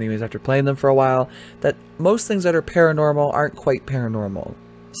come to know anyways after playing them for a while, that most things that are paranormal aren't quite paranormal.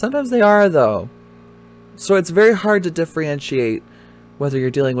 Sometimes they are, though. So it's very hard to differentiate whether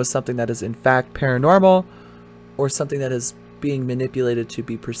you're dealing with something that is in fact paranormal or something that is being manipulated to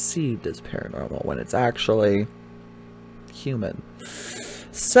be perceived as paranormal when it's actually human.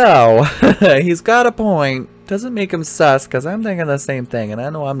 So, he's got a point. Doesn't make him sus, because I'm thinking the same thing, and I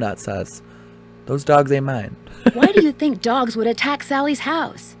know I'm not sus. Those dogs ain't mine. Why do you think dogs would attack Sally's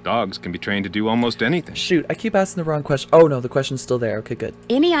house? Dogs can be trained to do almost anything. Shoot, I keep asking the wrong question. Oh no, the question's still there. Okay, good.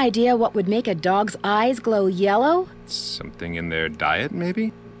 Any idea what would make a dog's eyes glow yellow? Something in their diet,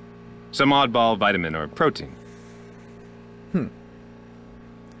 maybe? Some oddball vitamin or protein.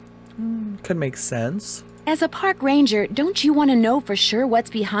 Could make sense. As a park ranger, don't you want to know for sure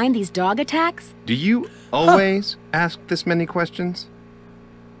what's behind these dog attacks? Do you always ask this many questions?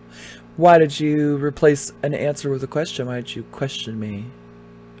 Why did you replace an answer with a question? Why did you question me?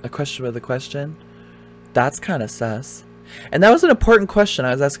 A question with a question? That's kind of sus. And that was an important question.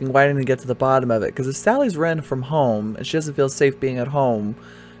 I was asking why didn't he get to the bottom of it? Because if Sally's ran from home and she doesn't feel safe being at home,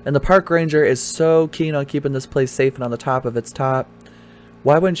 and the park ranger is so keen on keeping this place safe and on the top of its top,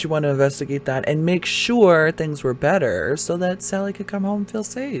 why wouldn't you want to investigate that and make sure things were better so that Sally could come home and feel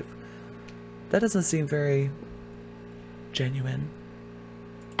safe? That doesn't seem very genuine.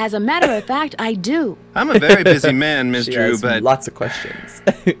 As a matter of fact, I do. I'm a very busy man, Miss She Drew, has but lots of questions.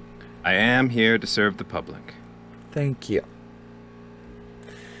 I am here to serve the public. Thank you.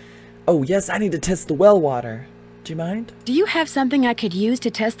 Oh, yes, I need to test the well water. Do you mind? Do you have something I could use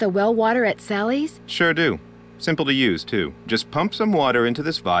to test the well water at Sally's? Sure do. Simple to use, too. Just pump some water into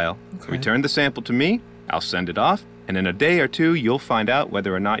this vial, return the sample to me, I'll send it off, and in a day or two, you'll find out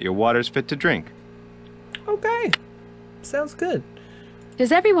whether or not your water's fit to drink. Okay. Sounds good.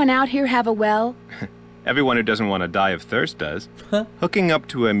 Does everyone out here have a well? Everyone who doesn't want to die of thirst does. Hooking up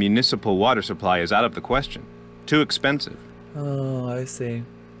to a municipal water supply is out of the question. Too expensive. Oh, I see.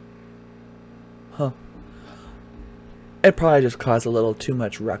 Huh. It probably just caused a little too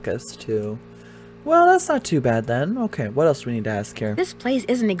much ruckus, too. Well, that's not too bad, then. Okay, what else do we need to ask here? This place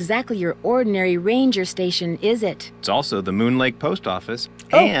isn't exactly your ordinary ranger station, is it? It's also the Moon Lake Post Office,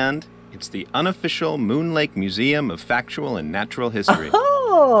 and it's the unofficial Moon Lake Museum of Factual and Natural History.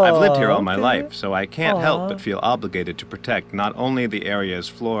 Oh, I've lived here all my life, so I can't help but feel obligated to protect not only the area's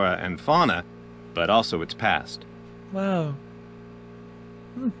flora and fauna, but also its past. Wow.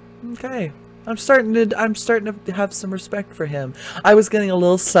 Okay. I'm starting to have some respect for him. I was getting a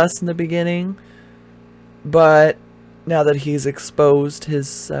little sus in the beginning, but now that he's exposed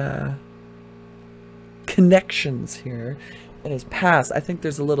his connections here in his past, I think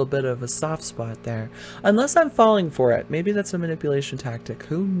there's a little bit of a soft spot there. Unless I'm falling for it. Maybe that's a manipulation tactic.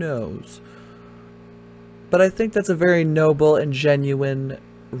 Who knows? But I think that's a very noble and genuine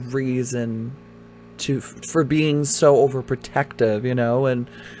reason for being so overprotective, you know, and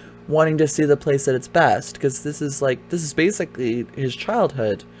wanting to see the place at its best, because this is basically his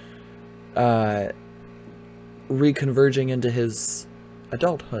childhood reconverging into his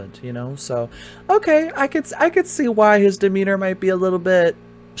adulthood, you know. So okay, I could see why his demeanor might be a little bit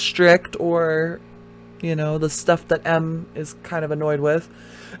strict, or you know, the stuff that M is kind of annoyed with.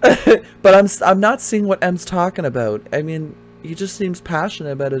 But I'm not seeing what M's talking about. I mean, he just seems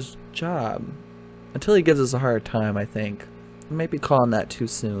passionate about his job until he gives us a hard time, I think. I might be calling that too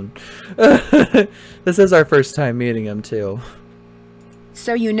soon. This is our first time meeting him, too.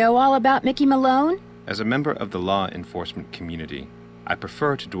 So you know all about Mickey Malone? As a member of the law enforcement community, I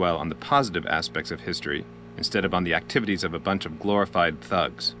prefer to dwell on the positive aspects of history instead of on the activities of a bunch of glorified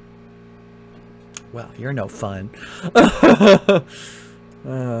thugs. Well, you're no fun.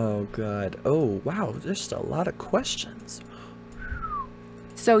 Oh, God. Oh, wow. There's just a lot of questions.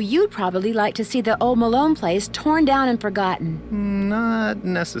 So you'd probably like to see the old Malone place torn down and forgotten. Not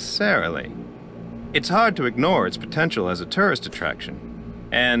necessarily. It's hard to ignore its potential as a tourist attraction.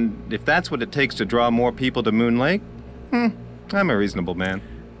 And if that's what it takes to draw more people to Moon Lake, I'm a reasonable man.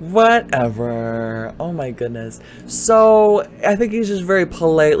 Whatever. Oh my goodness. So, I think he's just very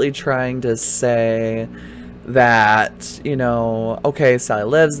politely trying to say that, you know, okay, Sally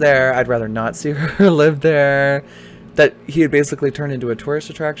lives there. I'd rather not see her live there. That he would basically turn into a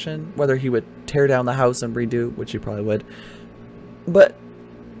tourist attraction. Whether he would tear down the house and redo, which he probably would. But,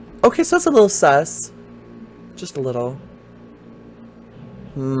 okay, so that's a little sus. Just a little.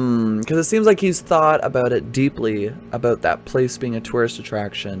 Because it seems like he's thought about it deeply, about that place being a tourist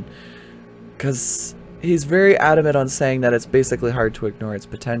attraction. Because he's very adamant on saying that it's basically hard to ignore its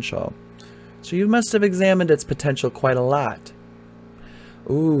potential. So you must have examined its potential quite a lot.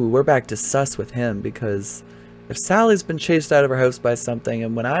 Ooh, we're back to sus with him, because if Sally's been chased out of her house by something,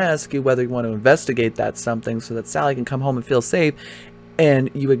 and when I ask you whether you want to investigate that something so that Sally can come home and feel safe, and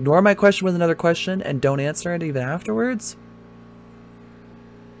you ignore my question with another question and don't answer it even afterwards...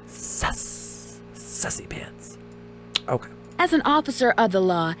 Sus. Sussy pants. Okay. As an officer of the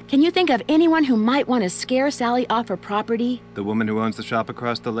law, can you think of anyone who might want to scare Sally off her property? The woman who owns the shop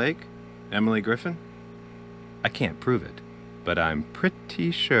across the lake? Emily Griffin? I can't prove it, but I'm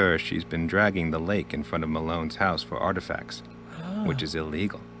pretty sure she's been dragging the lake in front of Malone's house for artifacts, which is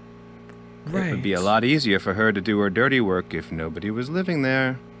illegal. Right. It would be a lot easier for her to do her dirty work if nobody was living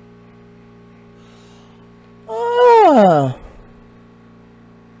there. Oh.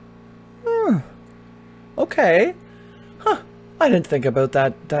 Okay. Huh. I didn't think about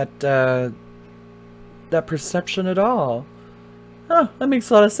that perception at all. Huh, that makes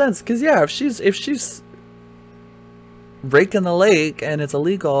a lot of sense. Cause yeah, if she's raking the lake and it's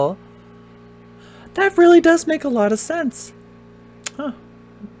illegal, that really does make a lot of sense. Huh.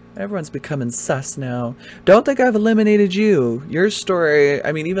 Everyone's becoming sus now. Don't think I've eliminated you. Your story,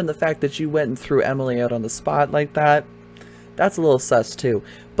 I mean, even the fact that you went and threw Emily out on the spot like that, that's a little sus too.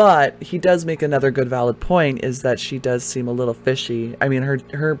 But he does make another good valid point, is that she does seem a little fishy. I mean,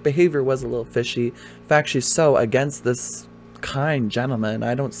 her behavior was a little fishy. In fact, she's so against this kind gentleman.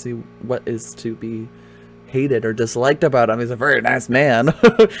 I don't see what is to be hated or disliked about him. He's a very nice man.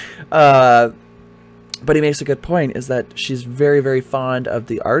 But he makes a good point, is that she's very, very fond of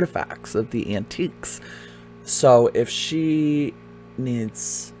the artifacts, of the antiques. So if she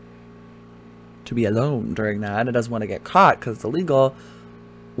needs to be alone during that and doesn't want to get caught because it's illegal,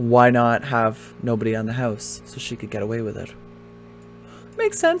 why not have nobody on the house so she could get away with it?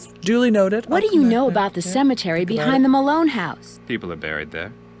 Makes sense. Duly noted. What do you know about the cemetery behind the Malone house? People are buried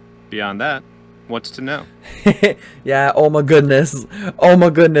there. Beyond that, what's to know? Yeah, oh my goodness. Oh my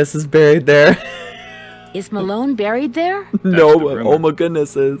goodness is buried there. Is Malone buried there? No, oh my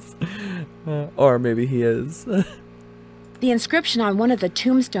goodness is. Or maybe he is. The inscription on one of the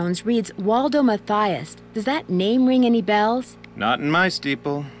tombstones reads Waldo Matthias. Does that name ring any bells? Not in my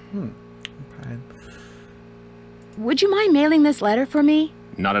steeple. Okay. Would you mind mailing this letter for me?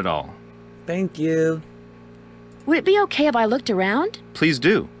 Not at all. Thank you. Would it be okay if I looked around? Please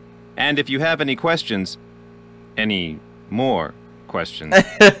do. And if you have any questions, any more questions,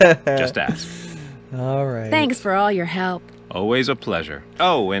 just ask. All right. Thanks for all your help. Always a pleasure.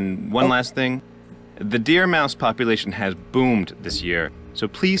 Oh, and one last thing. The deer mouse population has boomed this year, so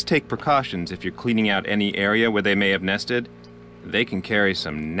please take precautions if you're cleaning out any area where they may have nested. They can carry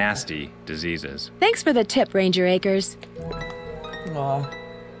some nasty diseases. Thanks for the tip, Ranger Akers. Aw.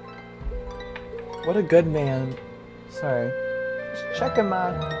 What a good man. Sorry. Just checking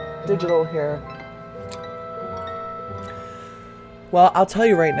my digital here. Well, I'll tell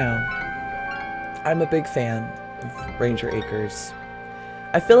you right now, I'm a big fan of Ranger Akers.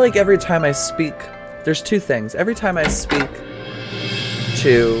 I feel like every time I speak, there's two things. Every time I speak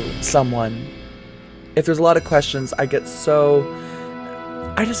to someone, if there's a lot of questions, I get so...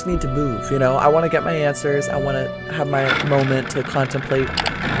 I just need to move, you know? I want to get my answers. I want to have my moment to contemplate.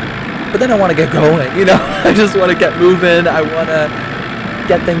 But then I want to get going, you know? I just want to get moving. I want to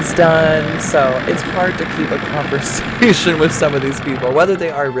get things done. So it's hard to keep a conversation with some of these people, whether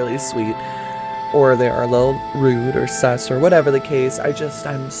they are really sweet or they are a little rude or sus or whatever the case.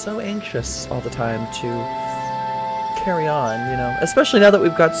 I'm so anxious all the time to carry on, you know? Especially now that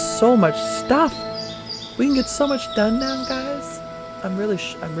we've got so much stuff. We can get so much done now, guys. I'm really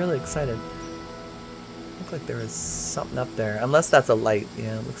excited. Looks like there is something up there. Unless that's a light.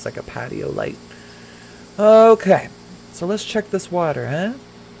 Yeah, it looks like a patio light. Okay. So let's check this water, huh?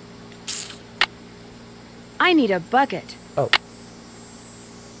 I need a bucket. Oh.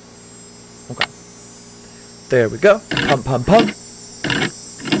 Okay. There we go. Pump, pump, pump.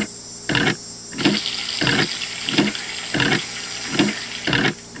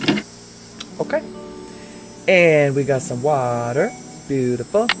 Okay. And we got some water.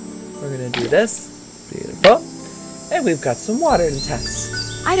 Beautiful. We're gonna do this. Beautiful. And we've got some water to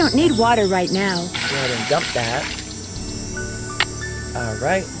test. I don't need water right now. Go ahead and dump that.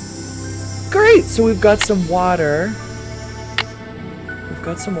 Alright. Great! So we've got some water. We've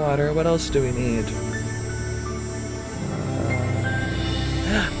got some water. What else do we need?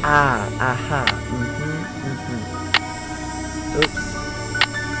 Aha. Oops.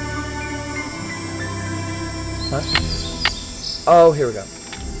 Huh? Oh, here we go.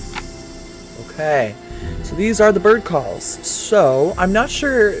 Okay. So these are the bird calls. So, I'm not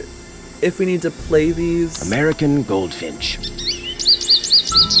sure if we need to play these. American goldfinch.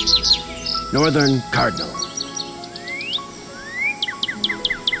 Northern cardinal.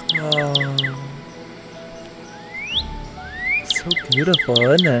 Oh. So beautiful,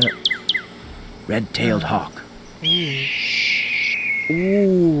 isn't it? Red-tailed hawk.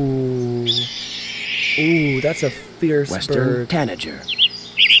 Ooh. Ooh, that's a fierce Western bird. tanager.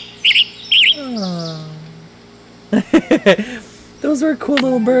 Oh. Those were cool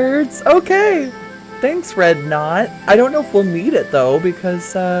little birds. Okay. Thanks, Red Knott. I don't know if we'll need it, though,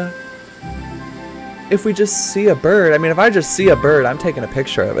 because if we just see a bird, I mean, if I just see a bird, I'm taking a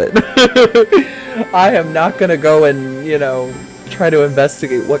picture of it. I am not going to go and, you know, try to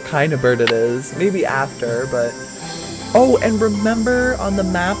investigate what kind of bird it is. Maybe after, but... Oh, and remember on the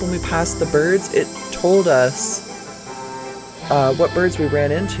map when we passed the birds, it told us what birds we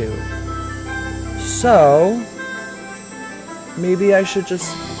ran into. So, maybe I should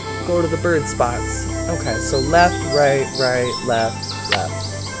just go to the bird spots. Okay, so left, right, left.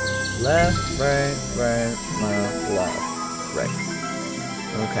 Left, right, left, right.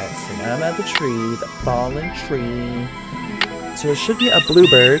 Okay, so now I'm at the tree, the fallen tree. So there should be a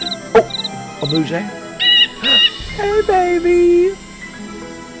bluebird. Oh, a blue jay. Hey, baby.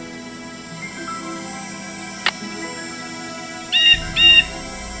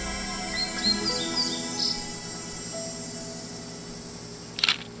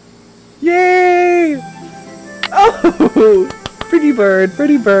 Yay! Oh, pretty bird,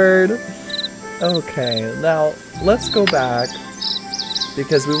 pretty bird. Okay, now let's go back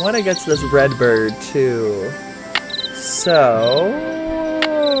because we want to get to this red bird too. So,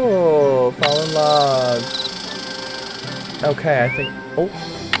 fallen log. Okay, I think. Oh,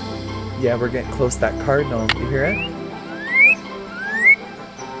 yeah, we're getting close to that cardinal. You hear it?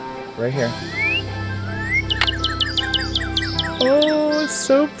 Right here. Oh, it's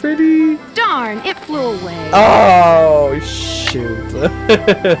so pretty. Darn, it flew away. Oh, shoot.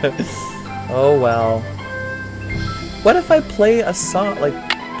 Oh, well. What if I play a song, like,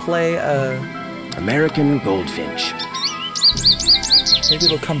 play a... American goldfinch. Maybe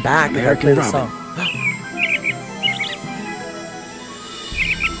it'll come back American if I play the robin. song.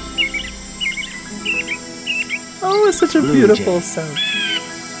 Oh, it's such a Blue beautiful jay. sound.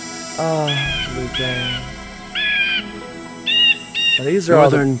 Oh, blue jay. Now, these are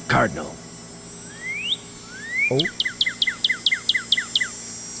Northern all the... cardinal. Oh.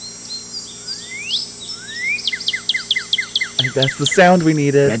 I think that's the sound we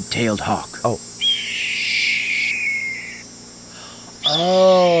needed. Red-tailed hawk. Oh.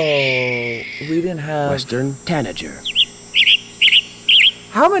 Oh. We didn't have... Western tanager.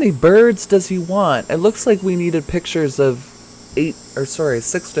 How many birds does he want? It looks like we needed pictures of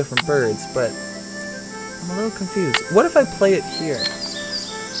 6 different birds, but I'm a little confused. What if I play it here?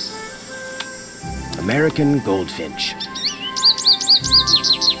 American goldfinch.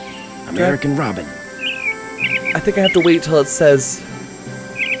 American robin. I think I have to wait till it says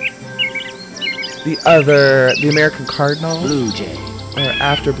the American cardinal. Blue jay. Or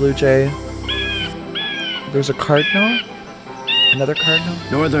after blue jay. There's a cardinal? Another cardinal?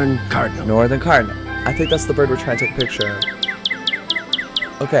 Northern cardinal. Northern cardinal. I think that's the bird we're trying to take a picture of.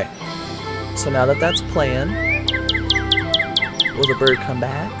 Okay. So now that that's playing, will the bird come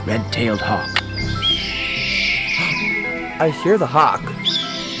back? Red-tailed hawk. I hear the hawk.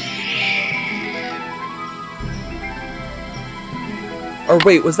 Or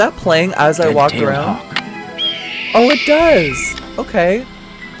wait, was that playing as I walked around? Hawk. Oh, it does. Okay.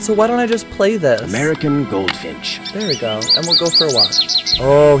 So why don't I just play this? American goldfinch. There we go. And we'll go for a walk.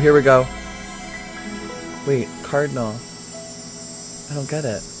 Oh, here we go. Wait, cardinal. I don't get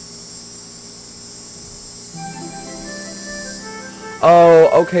it. Oh,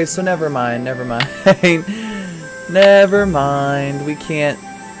 okay, so never mind. Never mind. We can't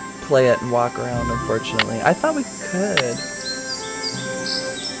play it and walk around, unfortunately. I thought we could.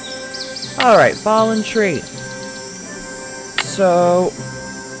 Alright, fallen tree. So,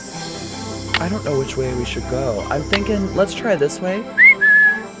 I don't know which way we should go. I'm thinking, let's try this way.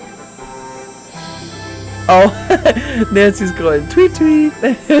 Oh, Nancy's going tweet tweet.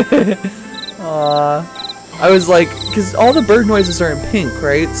 Aww. I was like, because all the bird noises are in pink,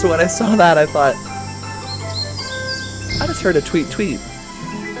 right? So when I saw that, I thought, I just heard a tweet tweet.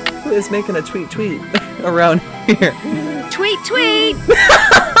 Who is making a tweet tweet around here? Tweet tweet!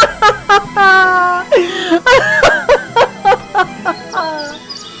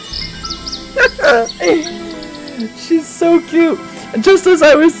 She's so cute. Just as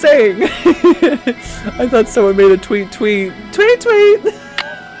I was saying, I thought someone made a tweet tweet. Tweet tweet!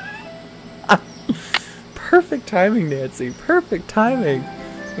 Perfect timing, Nancy. Perfect timing.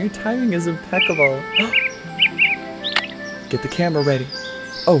 Your timing is impeccable. Get the camera ready.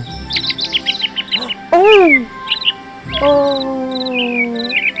 Oh. Oh! Oh!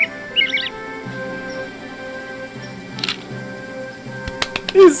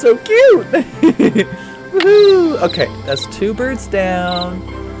 He's so cute! Woohoo! Okay, that's 2 birds down.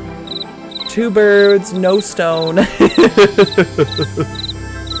 2 birds, no stone.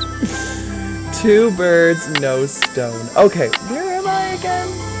 2 birds, no stone. Okay, where am I again?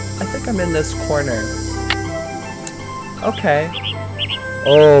 I think I'm in this corner. Okay.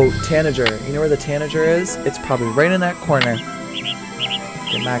 Oh, tanager. You know where the tanager is? It's probably right in that corner.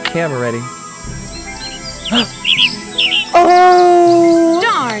 Get my camera ready. Oh!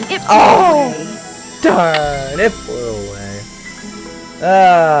 Darn, it flew away. Darn, it flew away.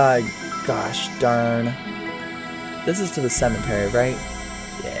 Ah, gosh darn. This is to the cemetery, right?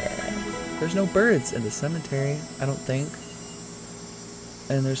 Yeah. There's no birds in the cemetery, I don't think.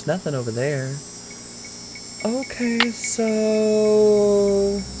 And there's nothing over there. Okay,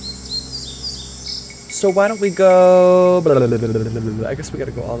 so why don't we go... I guess we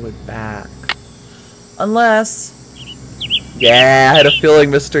gotta go all the way back. Unless... Yeah, I had a feeling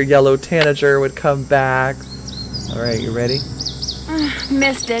Mr. Yellow Tanager would come back. Alright, you ready?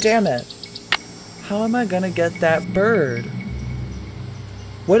 Missed it. Damn it. How am I gonna get that bird?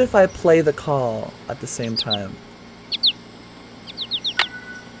 What if I play the call at the same time?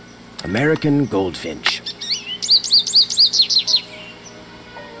 American goldfinch.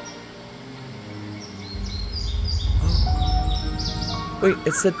 Wait,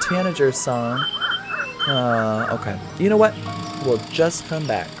 it's a Tanager song. Okay. You know what? We'll just come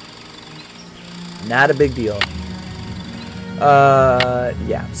back. Not a big deal.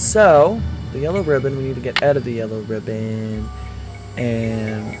 Yeah. So, the yellow ribbon, we need to get out of the yellow ribbon.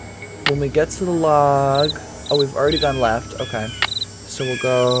 And when we get to the log... Oh, we've already gone left. Okay. So we'll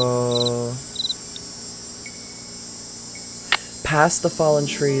go... past the fallen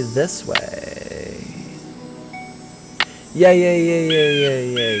tree this way. Yeah.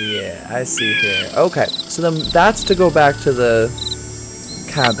 I see here. Okay, so then that's to go back to the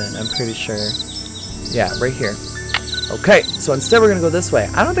cabin, I'm pretty sure. Yeah, right here. Okay, so instead we're gonna go this way.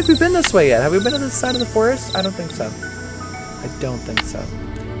 I don't think we've been this way yet. Have we been to this side of the forest? I don't think so. I don't think so.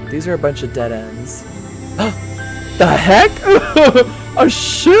 These are a bunch of dead ends. The heck? A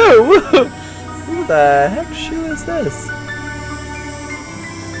shoe? Who the heck shoe is this?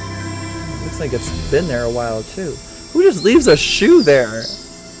 Looks like it's been there a while too. Who just leaves a shoe there?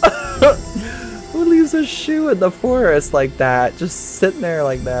 Who leaves a shoe in the forest like that? Just sitting there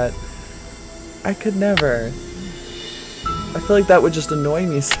like that? I could never. I feel like that would just annoy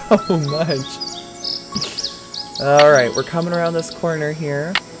me so much. Alright, we're coming around this corner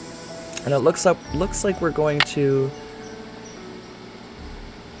here. And it looks like we're going to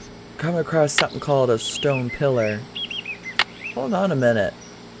come across something called a stone pillar. Hold on a minute.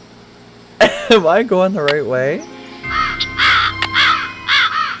 Am I going the right way?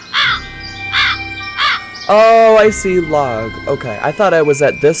 Oh, I see log. Okay, I thought I was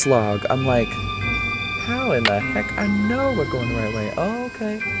at this log. I'm like, how in the heck? I know we're going the right way. Oh,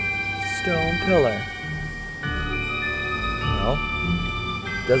 okay. Stone pillar. Well,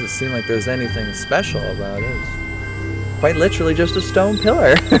 doesn't seem like there's anything special about it. It's quite literally just a stone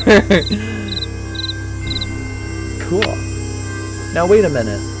pillar. Cool. Now wait a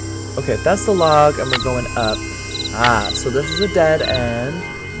minute. Okay, that's the log and we're going up. Ah, so this is a dead end.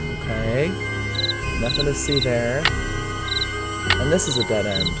 Okay. Nothing to see there. And this is a dead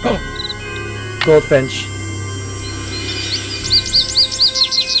end. Oh! Goldfinch.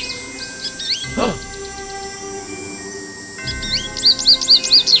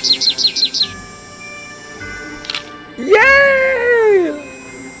 Yay!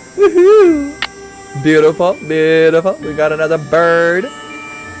 Woohoo! Beautiful, beautiful. We got another bird.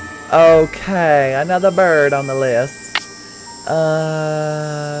 Okay, another bird on the list.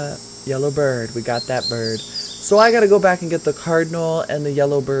 Yellow bird. We got that bird. So I gotta go back and get the cardinal and the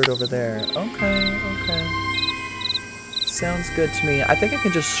yellow bird over there. Okay, okay. Sounds good to me. I think I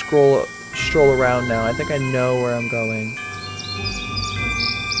can just stroll around now. I think I know where I'm going.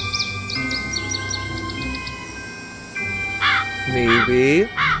 Maybe.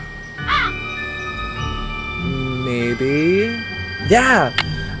 Maybe. Yeah.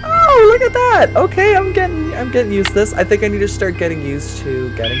 Oh, look at that. Okay, I'm getting used to this. I think I need to start getting used to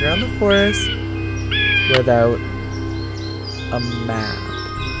getting around the forest without a map.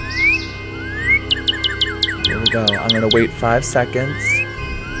 Here we go. I'm gonna wait 5 seconds.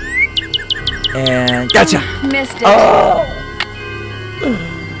 And gotcha! Missed it. Oh!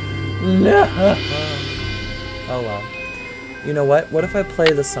 No! Oh well. You know what? What if I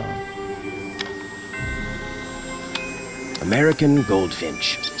play the song? American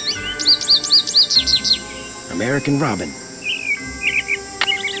goldfinch. American robin.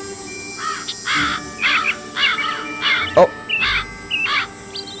 Oh!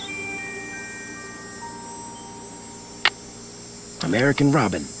 American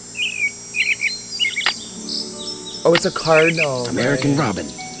robin. Oh, it's a cardinal. American right? robin.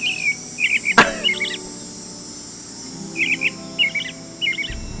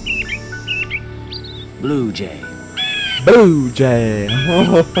 Blue jay. Blue jay.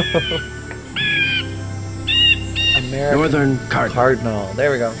 American Northern cardinal. cardinal.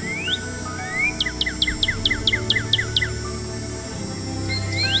 There we go.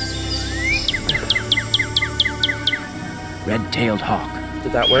 Red-tailed hawk.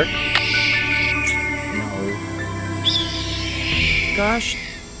 Did that work? No. Gosh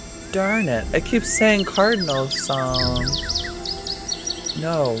darn it. I keep saying cardinal song.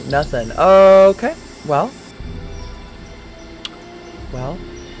 No, nothing. Okay. Well.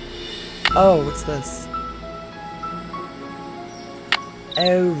 Oh, what's this?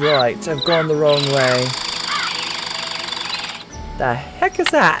 Oh, right. I've gone the wrong way. The heck is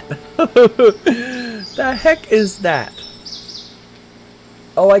that? The heck is that?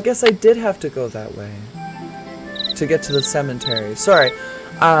 Oh, I guess I did have to go that way to get to the cemetery. Sorry,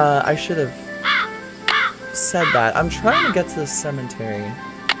 I should have said that. I'm trying to get to the cemetery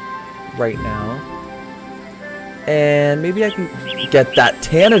right now. And maybe I can get that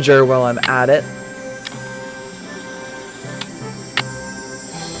tanager while I'm at it.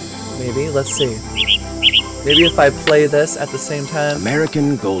 Maybe, let's see. Maybe if I play this at the same time.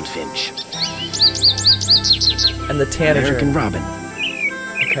 American goldfinch. And the tanager. American robin.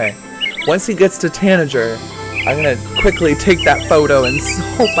 Okay. Once he gets to tanager, I'm gonna quickly take that photo and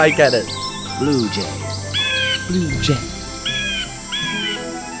hope I get it. Blue jay. Blue jay.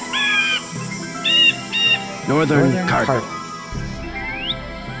 Northern cardinal.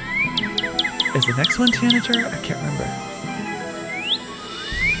 Is the next one tanager? I can't remember.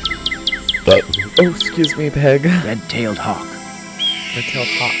 Oh, excuse me, Peg. Red-tailed hawk. Red-tailed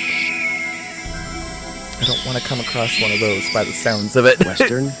hawk. I don't want to come across one of those by the sounds of it.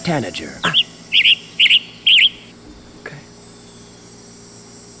 Western tanager. Okay.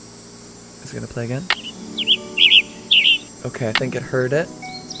 Is it gonna play again? Okay, I think it heard it.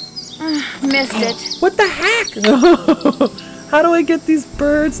 Missed it. What the heck? How do I get these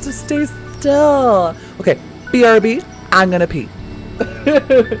birds to stay still? Okay, BRB, I'm gonna pee.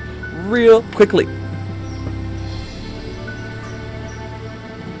 Real quickly.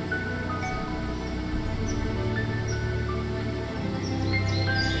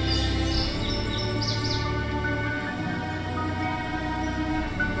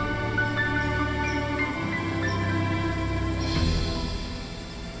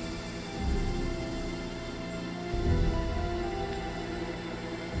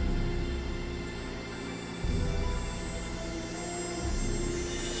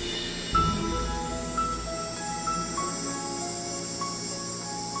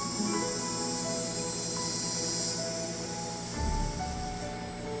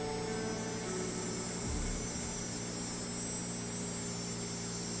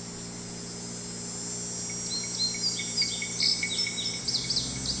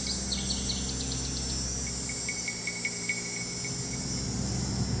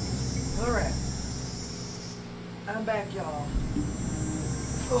 Alright. I'm back, y'all.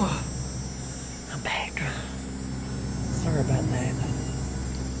 Oh, I'm back. Sorry about that.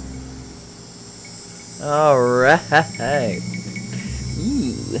 Alright.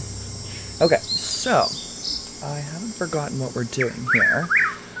 Okay, so I haven't forgotten what we're doing here.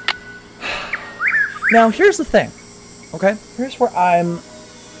 Now, here's the thing. Okay? Here's where I'm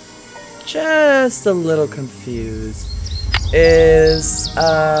just a little confused. Is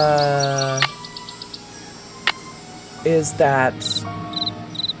that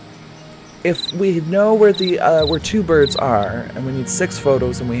if we know where the where two birds are, and we need 6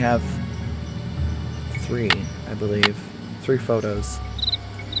 photos, and we have 3, I believe, 3 photos,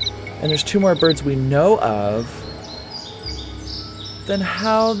 and there's 2 more birds we know of, then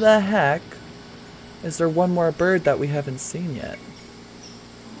how the heck is there one more bird that we haven't seen yet?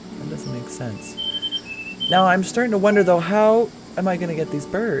 That doesn't make sense. Now I'm starting to wonder though, how am I gonna get these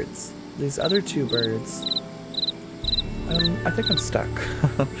birds? These other two birds? I think I'm stuck.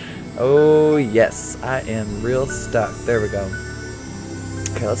 Oh yes, I am real stuck. There we go.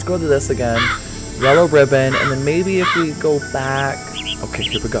 Okay, let's go to this again. Yellow ribbon, and then maybe if we go back... Okay,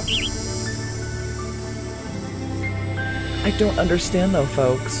 here we go. I don't understand though,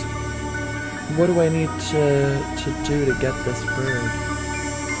 folks. What do I need to do to get this bird?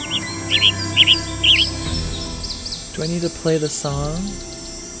 Do I need to play the song?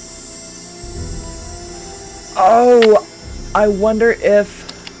 Oh, I wonder if...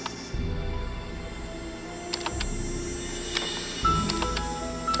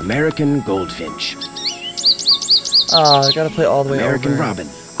 American goldfinch. Oh, I gotta play all the way American over. robin.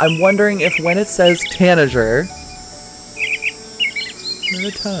 I'm wondering if when it says tanager...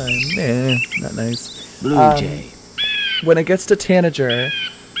 Another time. Not nice. Blue jay. When it gets to tanager,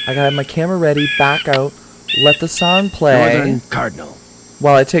 I gotta have my camera ready, back out, let the song play. Northern cardinal.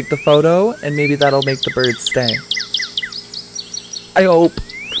 While I take the photo, and maybe that'll make the bird stay. I hope.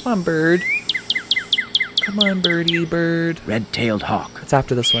 Come on, bird. Come on, birdie, bird. Red-tailed hawk. It's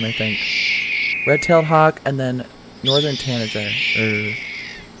after this one, I think. Red-tailed hawk, and then northern tanager.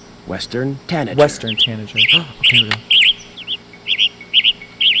 Western tanager. Western tanager. Okay, here we go.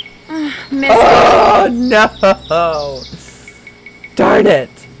 Missed it. No! Darn it!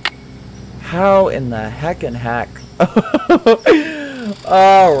 How in the heckin' heck?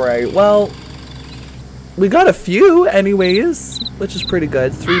 Alright, well, we got a few anyways, which is pretty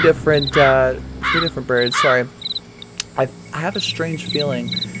good. Three different birds. Sorry. I have a strange feeling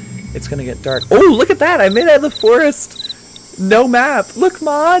it's gonna get dark. Oh, look at that! I made it out of the forest! No map! Look,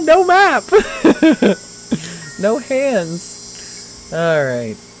 Ma! No map! No hands.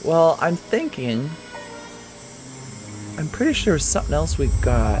 Alright. Well, I'm thinking... I'm pretty sure there's something else we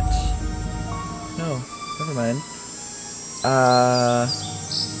got. No, never mind.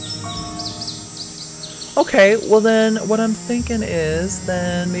 Okay, well then, what I'm thinking is,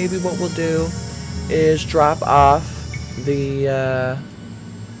 then maybe what we'll do is drop off the,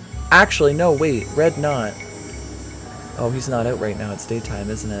 Actually, no, wait, Red Knott. Oh, he's not out right now, it's daytime,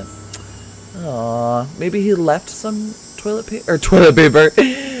 isn't it? Aw, maybe he left some toilet paper,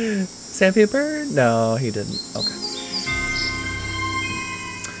 sandpaper? No, he didn't. Okay.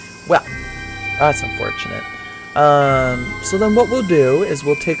 Well, that's unfortunate. So then what we'll do is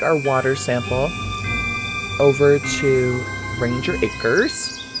we'll take our water sample over to Ranger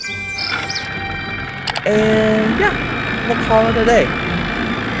Acres. And yeah, we'll call it a day. We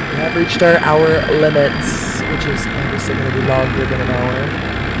have reached our hour limits, which is obviously going to be longer than an hour.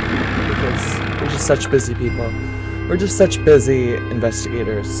 Because we're just such busy people. We're just such busy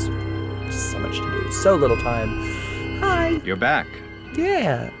investigators. So much to do. So little time. Hi. You're back.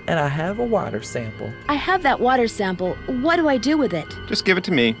 Yeah, and I have a water sample. I have that water sample. What do I do with it? Just give it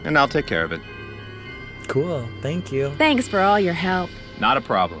to me, and I'll take care of it. Cool, thank you. Thanks for all your help. Not a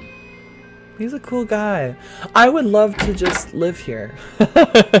problem. He's a cool guy. I would love to just live here.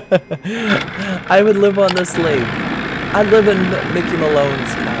 I would live on this lake. I live in Mickey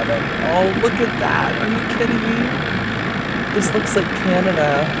Malone's cabin. Oh, look at that. Are you kidding me? This looks like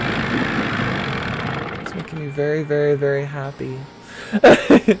Canada. It's making me very, very, very happy.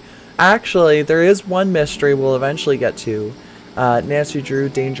 Actually, there is one mystery we'll eventually get to. Nancy Drew,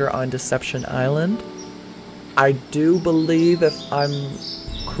 Danger on Deception Island. I do believe, if I'm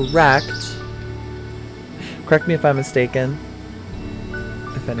correct me if I'm mistaken,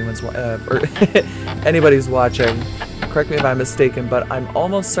 if anyone's or anybody's watching, correct me if I'm mistaken, but I'm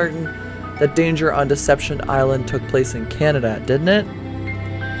almost certain that Danger on Deception Island took place in Canada, didn't it?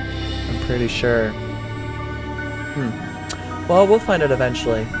 I'm pretty sure. Well, we'll find it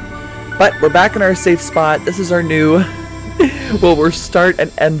eventually. But we're back in our safe spot. This is our new... well, we'll start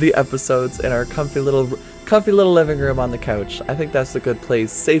and end the episodes in our comfy little living room on the couch. I think that's a good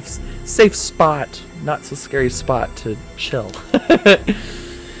place. Safe spot. Not so scary spot to chill.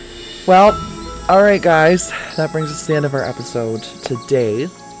 Well, alright guys. That brings us to the end of our episode today.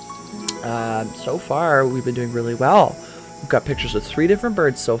 So far, we've been doing really well. We've got pictures of 3 different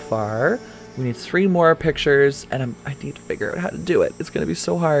birds so far. We need 3 more pictures, and I need to figure out how to do it. It's going to be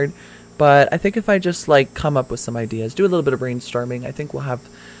so hard. But I think if I just, like, come up with some ideas, do a little bit of brainstorming, I think we'll have...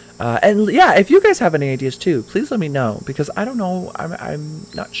 and, yeah, if you guys have any ideas, too, please let me know. Because I don't know, I'm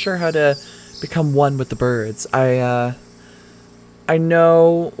not sure how to become one with the birds. I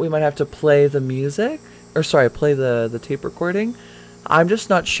know we might have to play the music. Or, sorry, play the tape recording. I'm just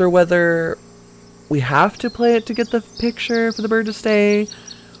not sure whether we have to play it to get the picture for the bird to stay...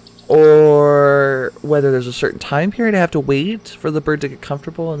 or whether there's a certain time period I have to wait for the bird to get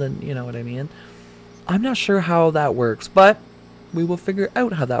comfortable, and then, you know what I mean. I'm not sure how that works, but we will figure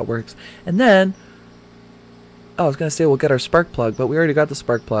out how that works. And then, I was gonna say we'll get our spark plug, but we already got the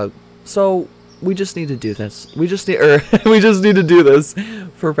spark plug, so we just need to do this. We just need to do this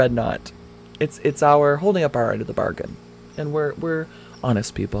for Red Knott. It's our holding up our end of the bargain, and we're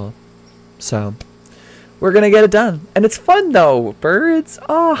honest people, so we're gonna get it done. And it's fun though. Birds,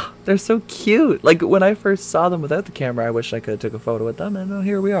 oh, they're so cute. Like when I first saw them without the camera, I wish I could have took a photo with them, and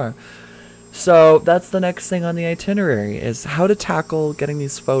here we are. So that's the next thing on the itinerary, is how to tackle getting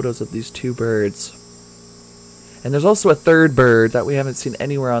these photos of these two birds. And there's also a third bird that we haven't seen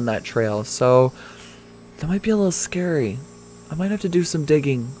anywhere on that trail, so that might be a little scary. I might have to do some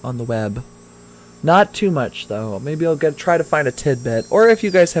digging on the web. Not too much though. Maybe I'll try to find a tidbit, or if you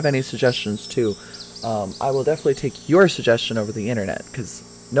guys have any suggestions too, I will definitely take your suggestion over the internet,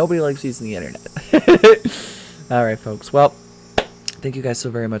 because nobody likes using the internet. Alright folks, well, thank you guys so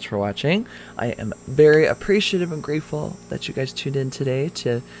very much for watching. I am very appreciative and grateful that you guys tuned in today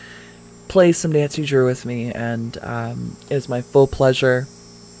to play some Nancy Drew with me, and it is my full pleasure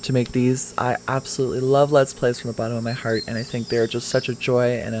to make these. I absolutely love Let's Plays from the bottom of my heart, and I think they're just such a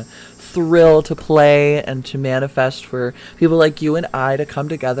joy and a thrill to play and to manifest for people like you and I to come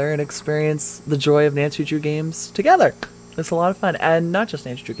together and experience the joy of Nancy Drew games together. It's a lot of fun, and not just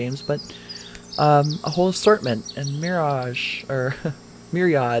Nancy Drew games, but a whole assortment and myriad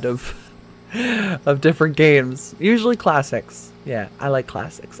of different games, usually classics. Yeah, I like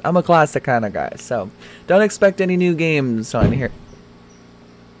classics. I'm a classic kind of guy, so don't expect any new games on here.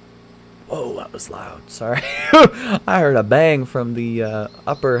 Oh, that was loud. Sorry. I heard a bang from the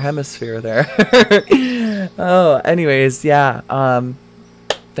upper hemisphere there. Oh, anyways, yeah.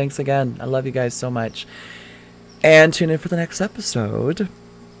 Thanks again. I love you guys so much. And tune in for the next episode.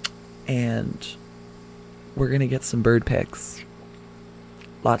 And we're going to get some bird pics.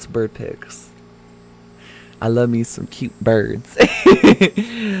 Lots of bird pics. I love me some cute birds.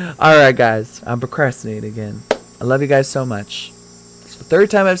 Alright guys, I'm procrastinating again. I love you guys so much. It's the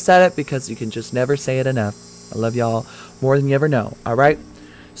third time I've said it, because you can just never say it enough. I love y'all more than you ever know. Alright?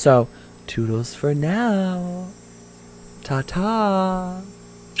 So, toodles for now. Ta-ta.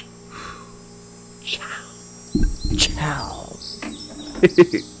 Ciao. Ciao.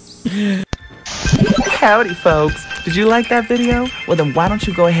 Howdy folks. Did you like that video? Well then why don't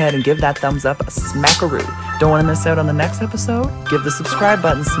you go ahead and give that thumbs up a smackaroo. Don't want to miss out on the next episode? Give the subscribe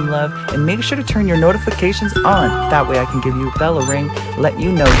button some love, and make sure to turn your notifications on. That way I can give you a bell ring, let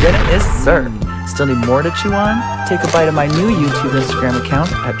you know dinner is served. Still need more to chew on? Take a bite of my new YouTube Instagram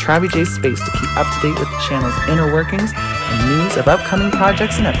account at TravyJsSpace to keep up to date with the channel's inner workings and news of upcoming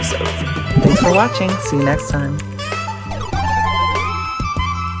projects and episodes. Thanks for watching. See you next time.